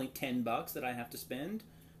game. It's only $10 that I have to spend.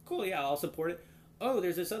 Cool, yeah, I'll support it. Oh,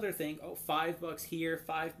 there's this other thing. Oh, $5 here,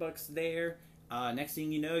 $5 there. Next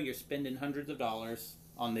thing you know, you're spending hundreds of dollars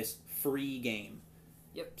on this free game.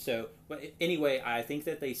 Yep. So, but anyway, I think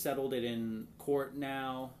that they settled it in court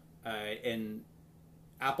now, and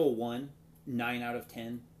Apple won 9 out of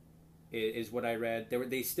 10 is what I read.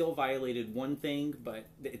 They still violated one thing, but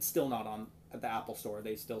it's still not on the Apple Store.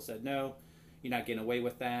 They still said, no, you're not getting away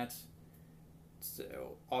with that.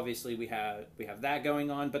 So obviously we have that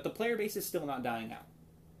going on, but the player base is still not dying out.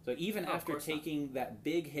 So even after taking that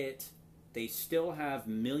big hit, they still have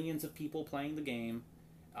millions of people playing the game.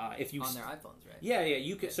 If you on their iPhones, right? Yeah.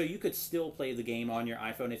 You could. So you could still play the game on your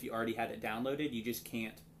iPhone if you already had it downloaded. You just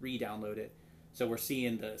can't re-download it. So we're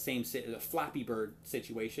seeing the same the Flappy Bird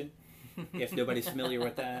situation. If nobody's familiar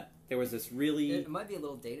with that, there was this really... It might be a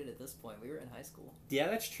little dated at this point. We were in high school. Yeah,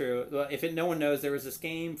 that's true. Well, no one knows, there was this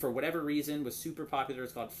game, for whatever reason, was super popular.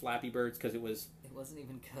 It's called Flappy Birds because it was... It wasn't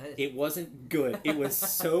even good. It wasn't good. It was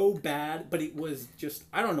so bad, but it was just...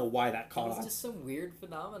 I don't know why that caught on. It was just some weird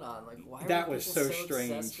phenomenon. Like, why that were was people so strange.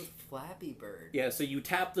 strange. Obsessed with Flappy Bird? Yeah, so you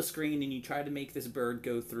tap the screen and you try to make this bird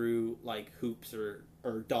go through, like, hoops or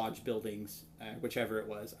dodge buildings, whichever it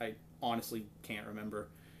was. I honestly can't remember.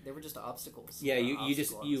 They were just obstacles. Yeah,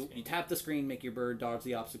 you tap the screen, make your bird dodge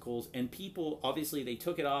the obstacles, and people, obviously, they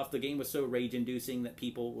took it off. The game was so rage-inducing that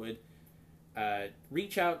people would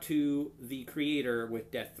reach out to the creator with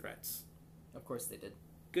death threats. Of course they did.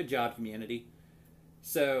 Good job, community.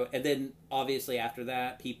 So, and then, obviously, after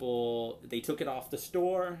that, they took it off the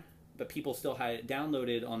store, but people still had it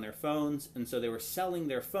downloaded on their phones, and so they were selling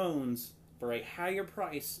their phones for a higher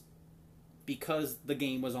price because the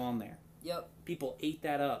game was on there. Yep. People ate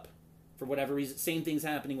that up for whatever reason. Same thing's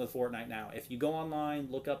happening with Fortnite now. If you go online,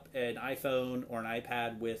 look up an iPhone or an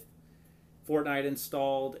iPad with Fortnite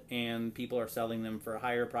installed, and people are selling them for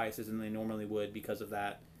higher prices than they normally would because of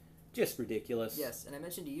that. Just ridiculous. Yes, and I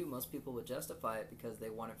mentioned to you, most people would justify it because they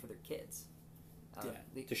want it for their kids.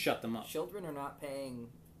 To shut them up. Children are not paying,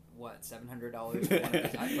 what, $700 for one of these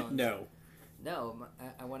iPhones? No,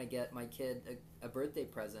 I want to get my kid a birthday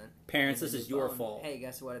present. Parents, this is your fault. Hey,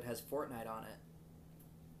 guess what? It has Fortnite on it.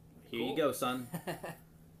 Here you go, son.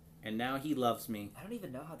 And now he loves me. I don't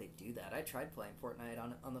even know how they do that. I tried playing Fortnite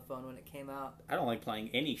on the phone when it came out. I don't like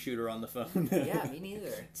playing any shooter on the phone. Yeah, me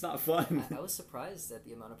neither. It's not fun. I was surprised at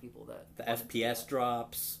the amount of people that... The FPS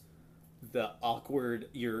drops. The awkward...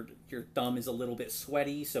 Your thumb is a little bit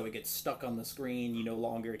sweaty, so it gets stuck on the screen. You no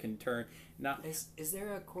longer can turn... Is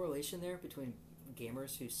there a correlation there between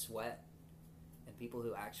gamers who sweat and people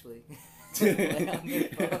who actually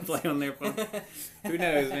play on their phone? Who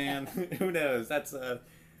knows, man? Who knows? That's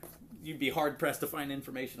you'd be hard pressed to find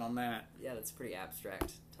information on that. Yeah, that's a pretty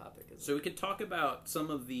abstract topic. So we could talk about some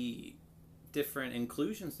of the different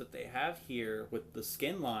inclusions that they have here with the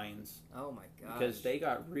skin lines. Oh my gosh! Because they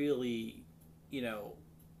got really,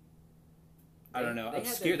 I don't know,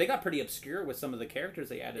 obscure. They got pretty obscure with some of the characters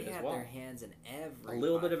they added as well. They had their hands in everything. A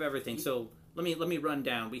little bit of everything. So let me run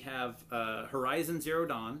down. We have Horizon Zero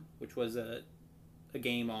Dawn, which was a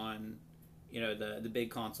game on, the big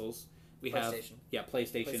consoles. We have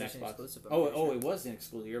PlayStation, Xbox. Exclusive, it was an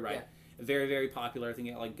exclusive. You're right. Yeah. Very, very popular. I think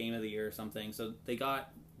it got like Game of the Year or something. So they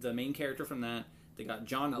got the main character from that. They got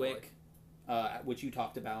John Wick, which you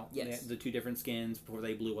talked about. Yes. The two different skins before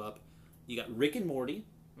they blew up. You got Rick and Morty.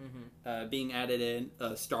 Mm-hmm. Being added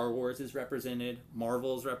in. Star Wars is represented.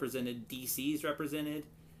 Marvel's represented. DC's represented.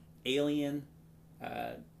 Alien,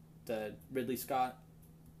 the Ridley Scott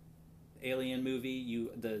Alien movie.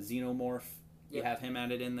 The Xenomorph. You have him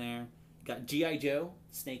added in there. You got G.I. Joe,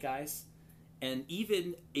 Snake Eyes, and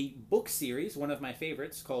even a book series, one of my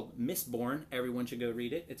favorites, called Mistborn. Everyone should go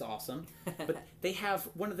read it. It's awesome. But they have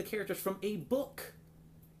one of the characters from a book.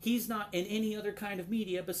 He's not in any other kind of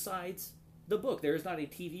media besides the book. There is not a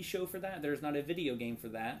TV show for that. There is not a video game for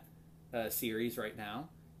that series right now.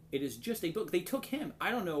 It is just a book. They took him.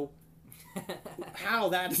 I don't know how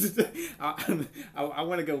that is. I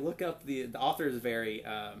want to go look up the author is very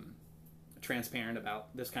transparent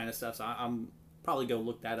about this kind of stuff, so I'm probably go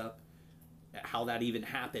look that up, how that even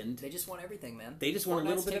happened. They just want everything, man. They just want a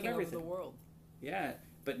little bit of everything. Over the world. Yeah,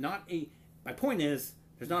 but not a. My point is,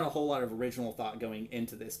 there's not a whole lot of original thought going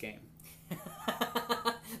into this game.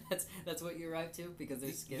 That's what you arrived to because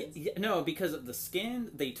there's skins. No, because of the skin,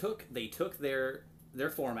 they took their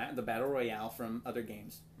format, the battle royale, from other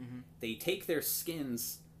games. Mm-hmm. They take their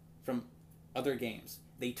skins from other games.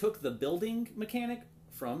 They took the building mechanic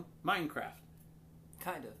from Minecraft.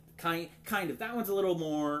 Kind of. That one's a little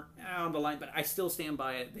more on the line, but I still stand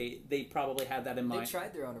by it. They probably had that in mind. They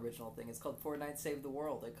tried their own original thing. It's called Fortnite Save the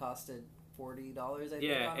World. It costed $40, I think.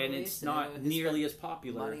 Yeah, and it's not nearly as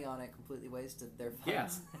popular. Money on it, completely wasted their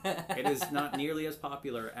funds. Yeah, it is not nearly as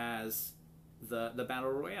popular as the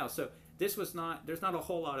battle royale. So this was not. There's not a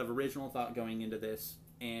whole lot of original thought going into this,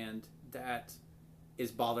 and that is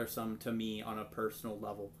bothersome to me on a personal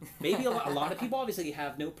level. Maybe a lot of people obviously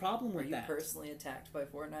have no problem with that. Are you personally attacked by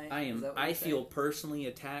Fortnite? I am. I feel personally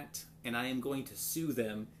attacked, and I am going to sue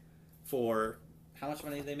them for how much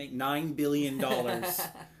money do they make? $9 billion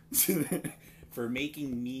for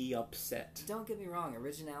making me upset. Don't get me wrong.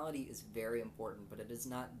 Originality is very important, but it is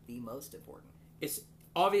not the most important. It's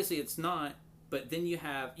obviously it's not. But then you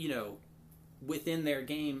have within their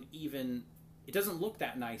game, even it doesn't look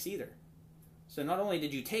that nice either. So not only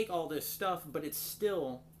did you take all this stuff, but it's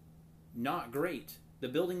still not great. The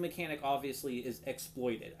building mechanic obviously is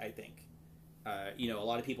exploited, I think. A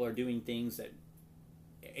lot of people are doing things that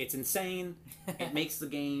it's insane. It makes the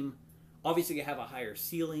game obviously you have a higher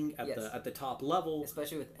ceiling at the top level,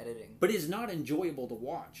 especially with editing. But it's not enjoyable to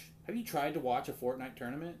watch. Have you tried to watch a Fortnite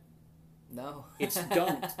tournament? No.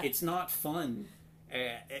 It's not fun.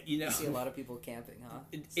 You see a lot of people camping, huh?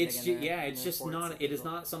 It is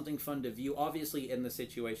not something fun to view. Obviously, in the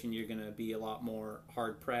situation, you're going to be a lot more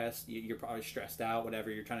hard pressed. You're probably stressed out.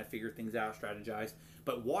 Whatever, you're trying to figure things out, strategize.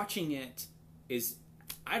 But watching it is,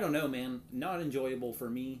 I don't know, man, not enjoyable for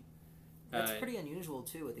me. That's pretty unusual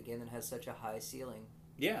too, with a game that has such a high ceiling.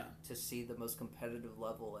 Yeah. To see the most competitive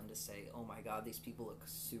level and to say, "Oh my God, these people look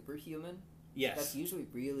superhuman." Yes. That's usually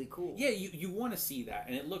really cool. Yeah, you want to see that,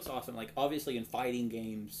 and it looks awesome. Like, obviously in fighting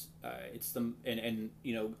games, it's and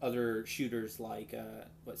other shooters like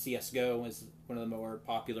CS:GO is one of the more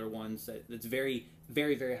popular ones that's very,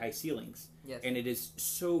 very, very high ceilings. Yes. And it is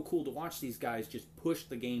so cool to watch these guys just push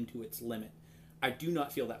the game to its limit. I do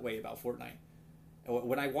not feel that way about Fortnite.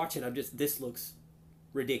 When I watch it, this looks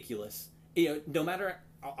ridiculous. No matter,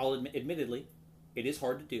 I'll admit, admittedly, it is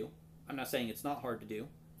hard to do. I'm not saying it's not hard to do,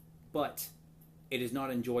 but it is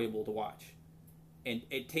not enjoyable to watch. And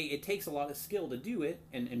it takes a lot of skill to do it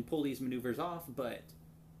and pull these maneuvers off, but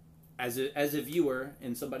as a viewer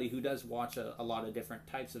and somebody who does watch a lot of different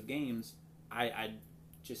types of games, I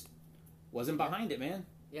just wasn't behind it, man.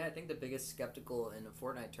 Yeah, I think the biggest skeptical in a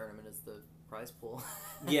Fortnite tournament is the prize pool.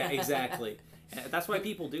 Yeah, exactly. That's why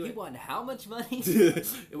people do it. He won how much money?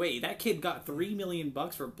 Wait, that kid got $3 million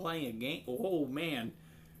for playing a game? Oh, man.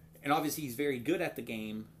 And obviously he's very good at the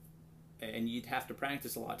game, and you'd have to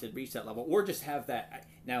practice a lot to reach that level, or just have that.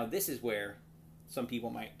 Now, this is where some people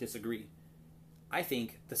might disagree. I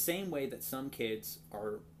think the same way that some kids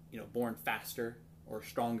are, born faster or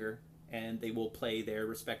stronger, and they will play their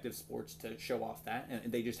respective sports to show off that,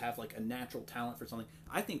 and they just have like a natural talent for something.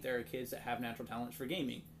 I think there are kids that have natural talents for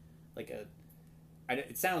gaming,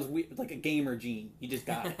 it sounds weird, like a gamer gene. You just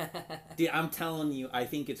got it. Dude, I'm telling you, I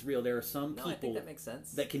think it's real. There are some people I think that makes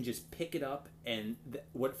sense. that can just pick it up, and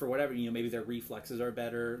for whatever, maybe their reflexes are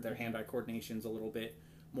better, their hand-eye coordination's a little bit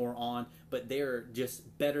more on, but they're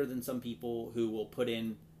just better than some people who will put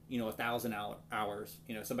in 1,000 hours.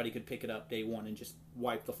 Somebody could pick it up day one and just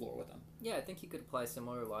wipe the floor with them. Yeah, I think you could apply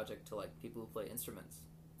similar logic to like people who play instruments.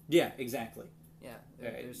 Yeah, exactly. Yeah,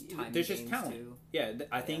 there's just talent. Too. Yeah,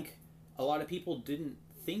 I think a lot of people didn't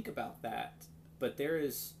think about that, but there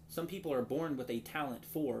is some people are born with a talent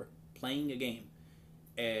for playing a game,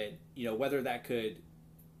 and whether that could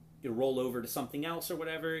roll over to something else or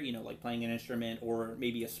whatever, like playing an instrument or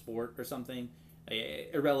maybe a sport or something,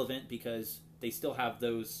 irrelevant, because they still have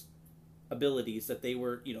those abilities that they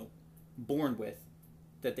were born with,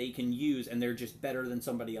 that they can use, and they're just better than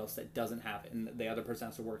somebody else that doesn't have it, and the other person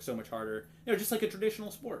has to work so much harder, just like a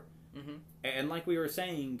traditional sport. Mm-hmm. And like we were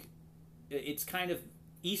saying, it's kind of,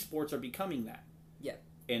 esports are becoming that. Yeah.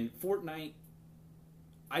 And Fortnite,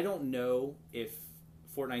 I don't know if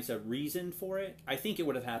Fortnite's a reason for it. I think it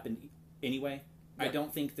would have happened anyway. Yeah. I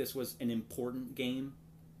don't think this was an important game.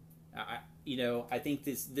 I think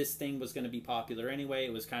this thing was going to be popular anyway.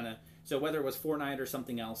 It was kind of, so whether it was Fortnite or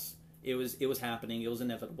something else, it was happening. It was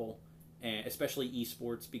inevitable. And especially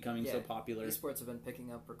esports becoming so popular. Esports have been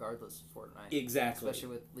picking up regardless of Fortnite. Exactly. Especially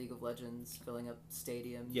with League of Legends filling up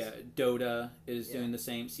stadiums. Yeah, Dota is doing the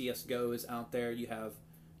same. CS:GO is out there. You have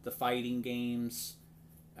the fighting games.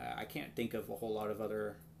 I can't think of a whole lot of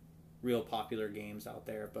other real popular games out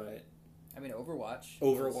there, but... I mean,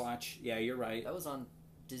 Overwatch. Yeah, you're right. That was on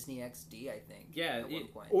Disney XD, I think. Yeah. At one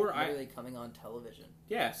point. Or literally coming on television.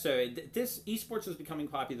 Yeah, so this esports was becoming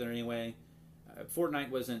popular anyway.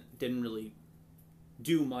 Fortnite didn't really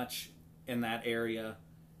do much in that area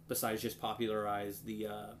besides just popularize the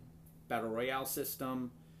Battle Royale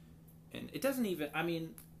system. And it doesn't even... I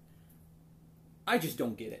mean, I just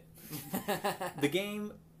don't get it. The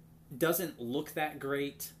game doesn't look that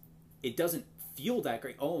great. It doesn't feel that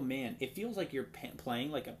great. Oh, man. It feels like you're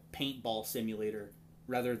playing like a paintball simulator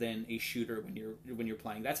rather than a shooter when you're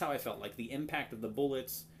playing. That's how I felt. Like the impact of the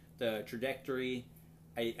bullets, the trajectory...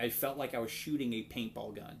 I felt like I was shooting a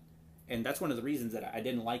paintball gun, and that's one of the reasons that I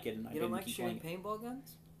didn't like it. And I didn't keep playing. You don't like shooting paintball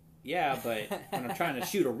guns? Yeah, but when I'm trying to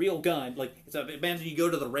shoot a real gun, like imagine you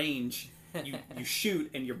go to the range, you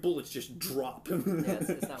shoot, and your bullets just drop. Yeah,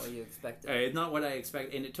 it's not what you expected. It's not what I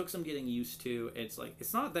expect, and it took some getting used to. It's like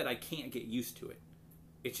it's not that I can't get used to it.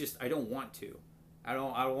 It's just I don't want to. I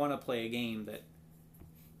don't want to play a game that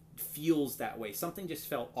feels that way. Something just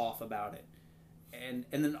felt off about it. And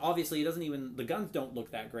then obviously the guns don't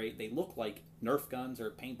look that great. They look like Nerf guns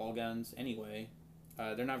or paintball guns anyway.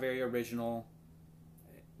 They're not very original.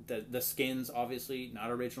 the skins obviously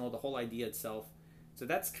not original, the whole idea itself. So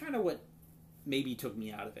that's kind of what maybe took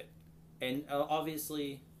me out of it. And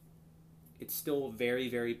obviously, it's still very,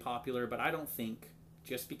 very popular, but I don't think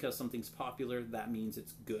just because something's popular, that means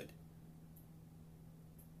it's good.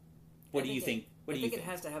 What do you think? I think it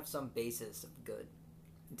has to have some basis of good.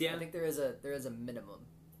 Yeah. I think there is a minimum.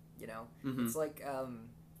 You know, it's like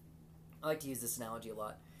I like to use this analogy a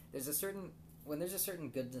lot. When there's a certain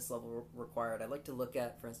goodness level required, I like to look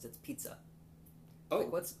at, for instance, pizza. Oh,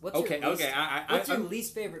 like what's okay, your least, okay. What's your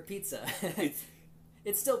least favorite pizza?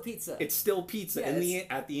 It's still pizza. It's still pizza. Yeah,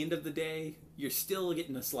 At the end of the day, you're still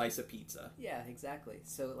getting a slice of pizza. Yeah, exactly.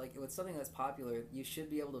 So, like, with something that's popular, you should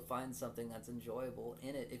be able to find something that's enjoyable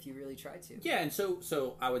in it if you really try to. Yeah, and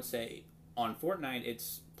so I would say on Fortnite,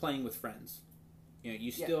 it's playing with friends. You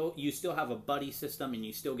know, you still have a buddy system, and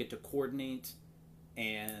you still get to coordinate,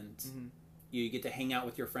 and you get to hang out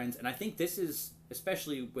with your friends. And I think this is,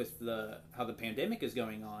 especially with how the pandemic is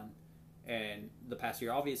going on, and the past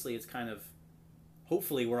year, obviously, it's kind of.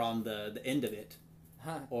 Hopefully we're on the end of it,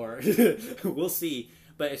 or we'll see.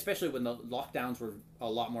 But especially when the lockdowns were a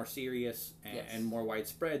lot more serious and more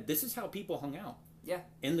widespread, this is how people hung out. Yeah,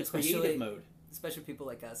 in the creative mode. Especially people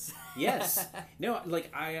like us. Yes. No, like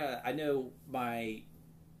I know my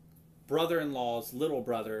brother-in-law's little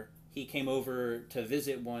brother. He came over to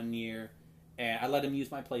visit one year, and I let him use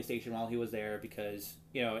my PlayStation while he was there because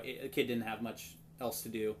a kid didn't have much else to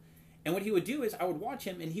do. And what he would do is I would watch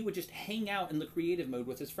him, and he would just hang out in the creative mode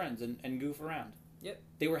with his friends and goof around. Yep.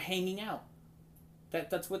 They were hanging out.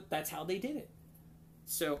 That's how they did it.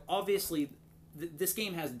 So obviously, this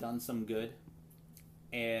game has done some good,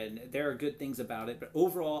 and there are good things about it. But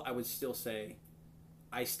overall, I would still say,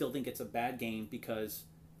 I still think it's a bad game because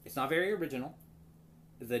it's not very original.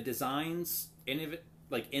 The designs in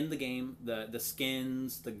the game, the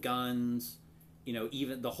skins, the guns.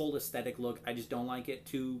 Even the whole aesthetic look, I just don't like it.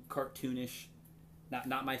 Too cartoonish,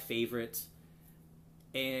 not my favorite.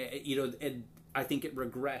 And I think it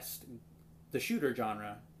regressed the shooter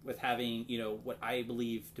genre with having what I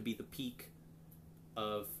believe to be the peak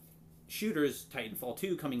of shooters, Titanfall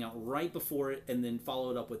 2 coming out right before it, and then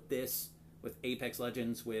followed up with this, with Apex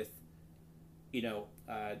Legends, with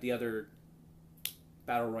the other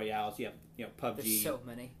battle royales. You have PUBG, There's so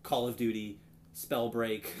many. Call of Duty,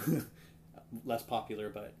 Spellbreak. Less popular,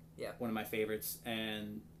 but one of my favorites.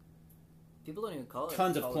 And people don't even call it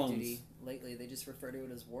tons Call of clones. of Duty lately. They just refer to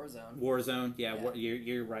it as Warzone. Warzone,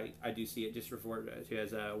 you're right. I do see it just referred to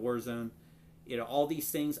as Warzone. All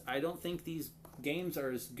these things. I don't think these games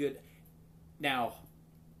are as good now,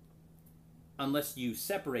 unless you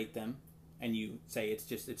separate them and you say it's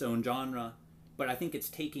just its own genre. But I think it's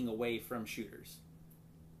taking away from shooters.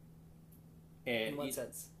 And in what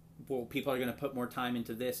sense? Well, people are going to put more time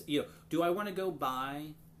into this. Do I want to go buy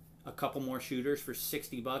a couple more shooters for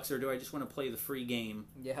 $60, or do I just want to play the free game?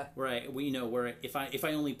 Yeah. Where if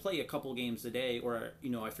I only play a couple games a day, or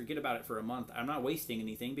I forget about it for a month, I'm not wasting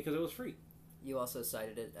anything because it was free. You also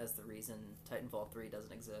cited it as the reason Titanfall 3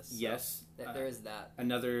 doesn't exist. So yes, there is that.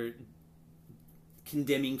 Another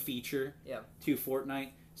condemning feature. To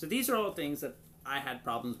Fortnite. So these are all things that I had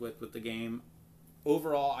problems with the game.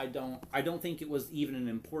 Overall, I don't think it was even an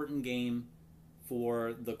important game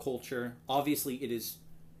for the culture. Obviously, it is.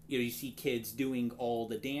 You see kids doing all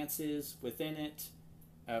the dances within it.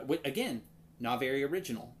 Again, not very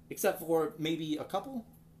original, except for maybe a couple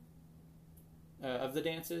of the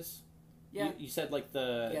dances. Yeah, you said like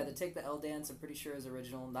the Take the L dance. I'm pretty sure is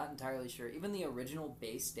original. Not entirely sure. Even the original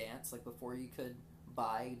base dance, like before you could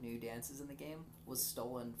buy new dances in the game, was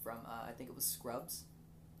stolen from I think it was Scrubs.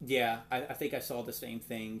 Yeah, I think I saw the same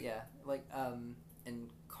thing. Yeah, like and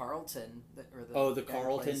Carlton, the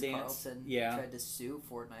Carlton dance. Carlton tried to sue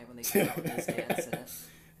Fortnite when they came out with this dance in it,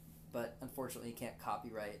 but unfortunately you can't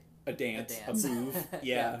copyright a dance. A move.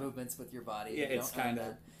 Yeah, movements with your body. Yeah, it's kind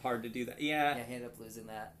of hard to do that. Yeah, I ended up losing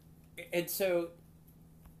that. And so,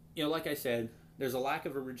 like I said, there's a lack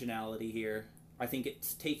of originality here. I think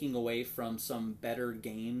it's taking away from some better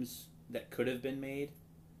games that could have been made.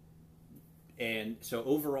 And so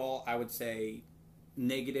overall, I would say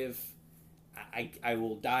negative. I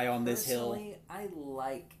will die on this hill. Personally, I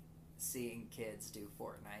like seeing kids do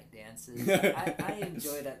Fortnite dances. I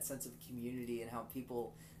enjoy that sense of community and how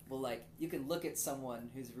people will, you can look at someone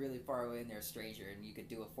who's really far away and they're a stranger and you could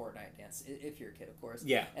do a Fortnite dance, if you're a kid, of course.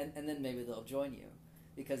 Yeah. And then maybe they'll join you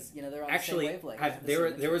because, they're on Actually, the same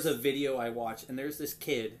wavelength. There was a video I watched, and there's this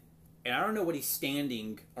kid, and I don't know what he's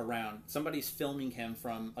standing around. Somebody's filming him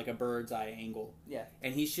from a bird's eye angle. Yeah.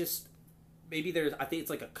 And he's just, I think it's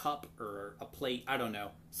like a cup or a plate, I don't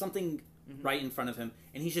know, something right in front of him,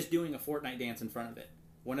 and he's just doing a Fortnite dance in front of it.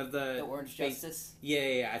 One of The Orange Justice.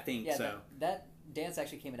 Yeah, I think Yeah, so. that dance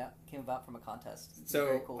actually came about from a contest. It's So,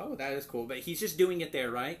 very cool. oh, that is cool. But he's just doing it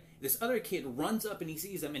there, right? This other kid runs up and he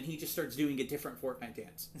sees him, and he just starts doing a different Fortnite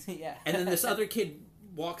dance. Yeah. And then this other kid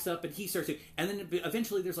walks up and he starts to, and then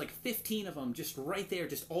eventually there's like 15 of them just right there,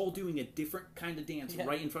 just all doing a different kind of dance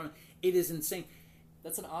right in front of. It is insane.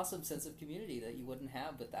 That's an awesome sense of community that you wouldn't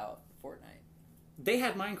have without Fortnite. They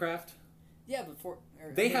had Minecraft. Yeah, but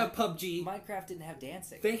They have PUBG. Minecraft didn't have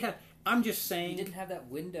dancing. They have. I'm just saying. You didn't have that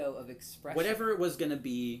window of expression. Whatever it was going to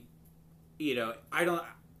be, I don't.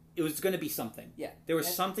 It was going to be something. Yeah. There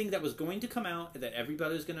was something that was going to come out that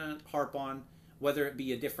everybody was going to harp on, whether it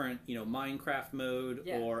be a different, Minecraft mode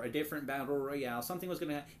or a different battle royale. Something was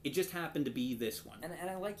going to. It just happened to be this one. And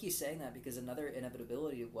I like you saying that because another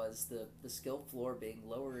inevitability was the skill floor being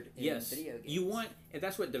lowered in video games. You want. And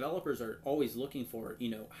that's what developers are always looking for.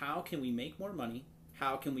 How can we make more money?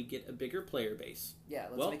 How can we get a bigger player base? Yeah,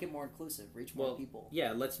 let's make it more inclusive, reach more people.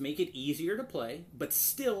 Yeah, let's make it easier to play, but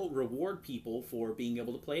still reward people for being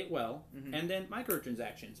able to play it well. Mm-hmm. And then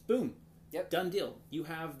microtransactions. Boom. Yep. Done deal. You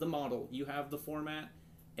have the model. You have the format.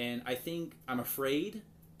 And I'm afraid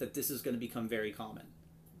that this is going to become very common.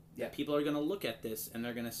 Yeah. That people are going to look at this and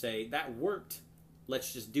they're going to say, that worked.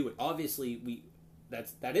 Let's just do it. Obviously,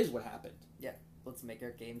 that is what happened. Yeah. Let's make our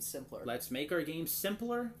games simpler. Let's make our games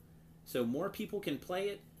simpler. So more people can play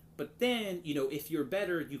it, but then, if you're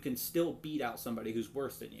better, you can still beat out somebody who's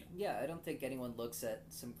worse than you. Yeah, I don't think anyone looks at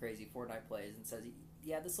some crazy Fortnite plays and says,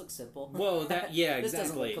 yeah, this looks simple. Well, exactly. This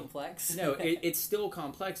doesn't look complex. No, it's still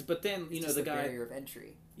complex, but then, it's just the guy... barrier of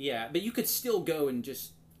entry. Yeah, but you could still go and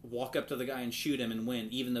just walk up to the guy and shoot him and win,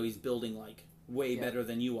 even though he's building, way better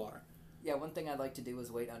than you are. Yeah, one thing I'd like to do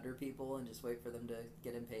is wait under people and just wait for them to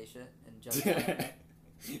get impatient and jump on.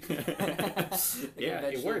 Yeah,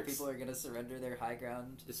 it works. People are going to surrender their high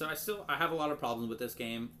ground. So I have a lot of problems with this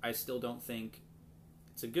game. I still don't think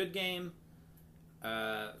it's a good game.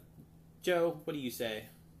 Joe, what do you say?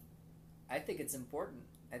 I think it's important.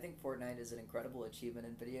 I think Fortnite is an incredible achievement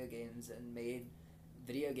in video games and made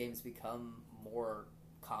video games become more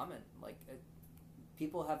common.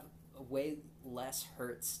 People have a way less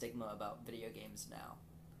hurt stigma about video games now.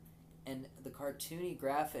 And the cartoony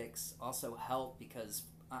graphics also help because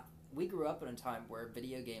we grew up in a time where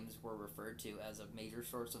video games were referred to as a major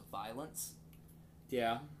source of violence.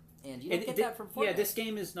 Yeah. And you don't get that from Fortnite. Yeah, this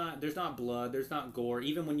game is not... There's not blood. There's not gore.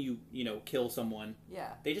 Even when you kill someone.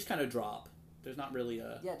 Yeah. They just kind of drop. There's not really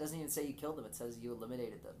a... Yeah, it doesn't even say you killed them. It says you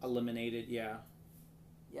eliminated them. Eliminated, yeah.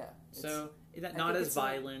 Yeah. So, not as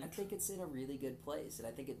violent. I think it's in a really good place. And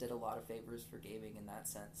I think it did a lot of favors for gaming in that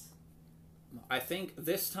sense. I think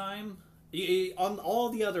this time... On all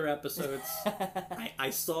the other episodes,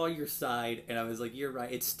 I saw your side, and I was like, you're right.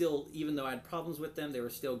 It's still, even though I had problems with them, they were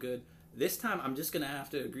still good. This time, I'm just going to have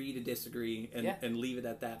to agree to disagree and leave it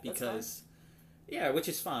at that because, which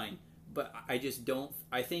is fine. But I just don't,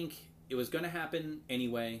 I think it was going to happen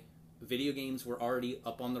anyway. Video games were already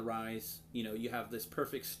up on the rise. You have this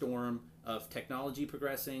perfect storm of technology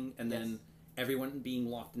progressing, and then everyone being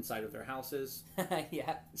locked inside of their houses.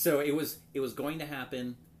 Yeah. So it was going to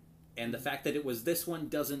happen. And the fact that it was this one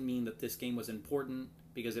doesn't mean that this game was important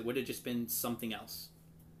because it would have just been something else.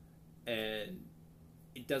 And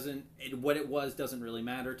what it was doesn't really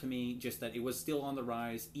matter to me, just that it was still on the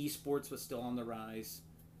rise. Esports was still on the rise.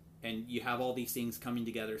 And you have all these things coming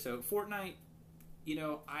together. So Fortnite,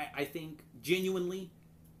 I think genuinely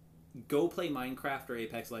go play Minecraft or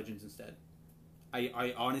Apex Legends instead.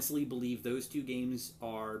 I honestly believe those two games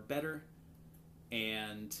are better.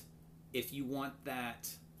 And if you want that...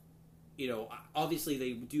 obviously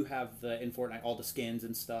they do have in Fortnite all the skins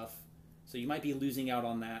and stuff, so you might be losing out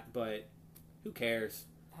on that, but who cares?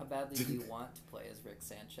 How badly do you want to play as Rick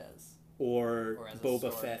Sanchez? Or as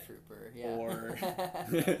Boba Fett? Trooper, yeah. Or...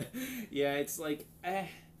 yeah, it's like,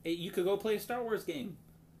 you could go play a Star Wars game.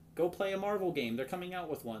 Go play a Marvel game. They're coming out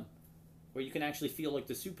with one. Where you can actually feel like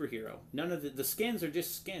the superhero. None of the skins are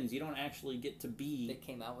just skins. You don't actually get to be... They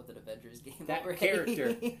came out with an Avengers game that already.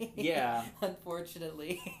 Character. Yeah.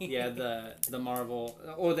 Unfortunately. Yeah, the Marvel...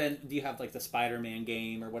 Or then you have the Spider-Man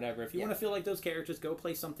game or whatever. If you want to feel like those characters, go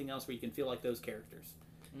play something else where you can feel like those characters.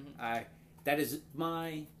 Mm-hmm. That is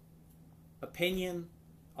my opinion.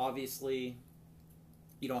 Obviously,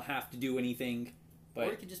 you don't have to do anything. But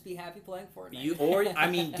or you can just be happy playing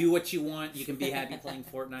Fortnite. Do what you want. You can be happy playing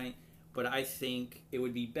Fortnite. But I think it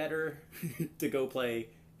would be better to go play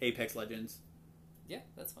Apex Legends. Yeah,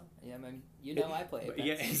 that's fine. Yeah, I play Apex.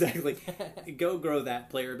 Yeah, exactly. Go grow that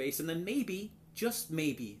player base, and then maybe, just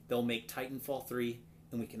maybe, they'll make Titanfall 3,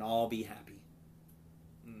 and we can all be happy.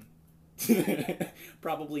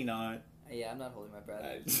 Probably not. Yeah, I'm not holding my breath.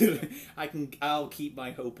 I'll keep my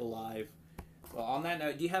hope alive. Well, on that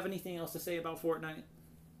note, do you have anything else to say about Fortnite?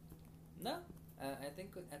 No, I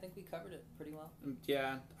think we covered it pretty well.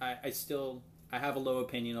 Yeah, I have a low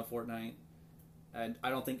opinion of Fortnite, and I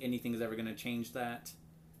don't think anything is ever going to change that.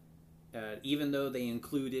 Even though they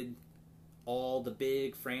included all the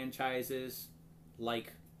big franchises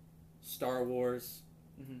like Star Wars.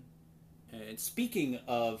 Mm-hmm. And speaking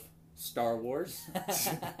of Star Wars,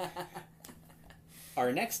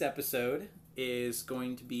 our next episode is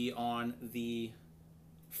going to be on the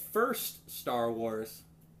first Star Wars.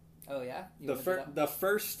 Oh yeah, the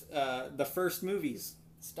first movies.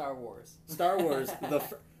 Star Wars.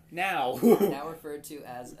 Now referred to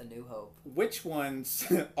as A New Hope. Which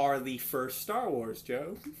ones are the first Star Wars,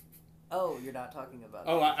 Joe? Oh, you're not talking about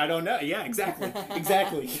that. I don't know. Yeah, exactly.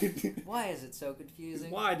 Why is it so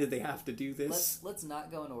confusing? Why did they have to do this? Let's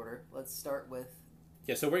not go in order. Let's start with...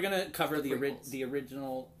 Yeah, so we're going to cover the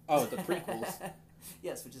original... Oh, the prequels.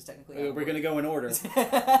 Yes, which is technically... We're going to go in order.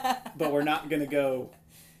 But we're not going to go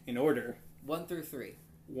in order. 1 through 3.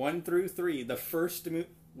 1 through 3. The first...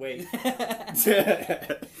 Wait.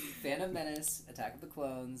 Phantom Menace, Attack of the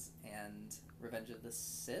Clones, and Revenge of the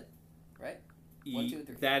Sith, right? 1, 2, and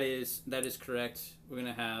 3. That is correct. We're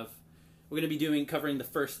gonna be covering the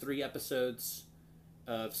first 3 episodes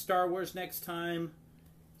of Star Wars next time.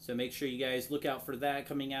 So make sure you guys look out for that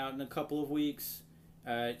coming out in a couple of weeks.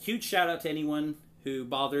 Huge shout out to anyone who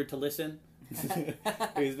bothered to listen,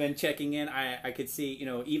 who's been checking in. I could see,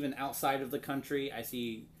 even outside of the country, I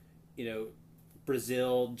see,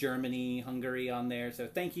 Brazil, Germany, Hungary on there. So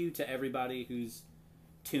thank you to everybody who's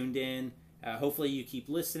tuned in. Hopefully you keep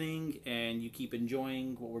listening and you keep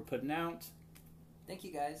enjoying what we're putting out. Thank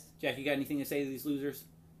you, guys. Jack, you got anything to say to these losers?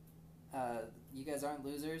 You guys aren't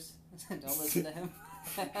losers. Don't listen to him.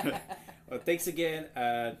 Well, thanks again.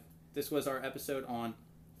 This was our episode on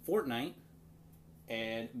Fortnite.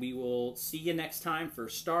 And we will see you next time for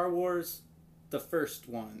Star Wars, the first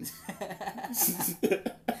one.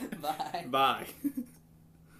 Bye. Bye.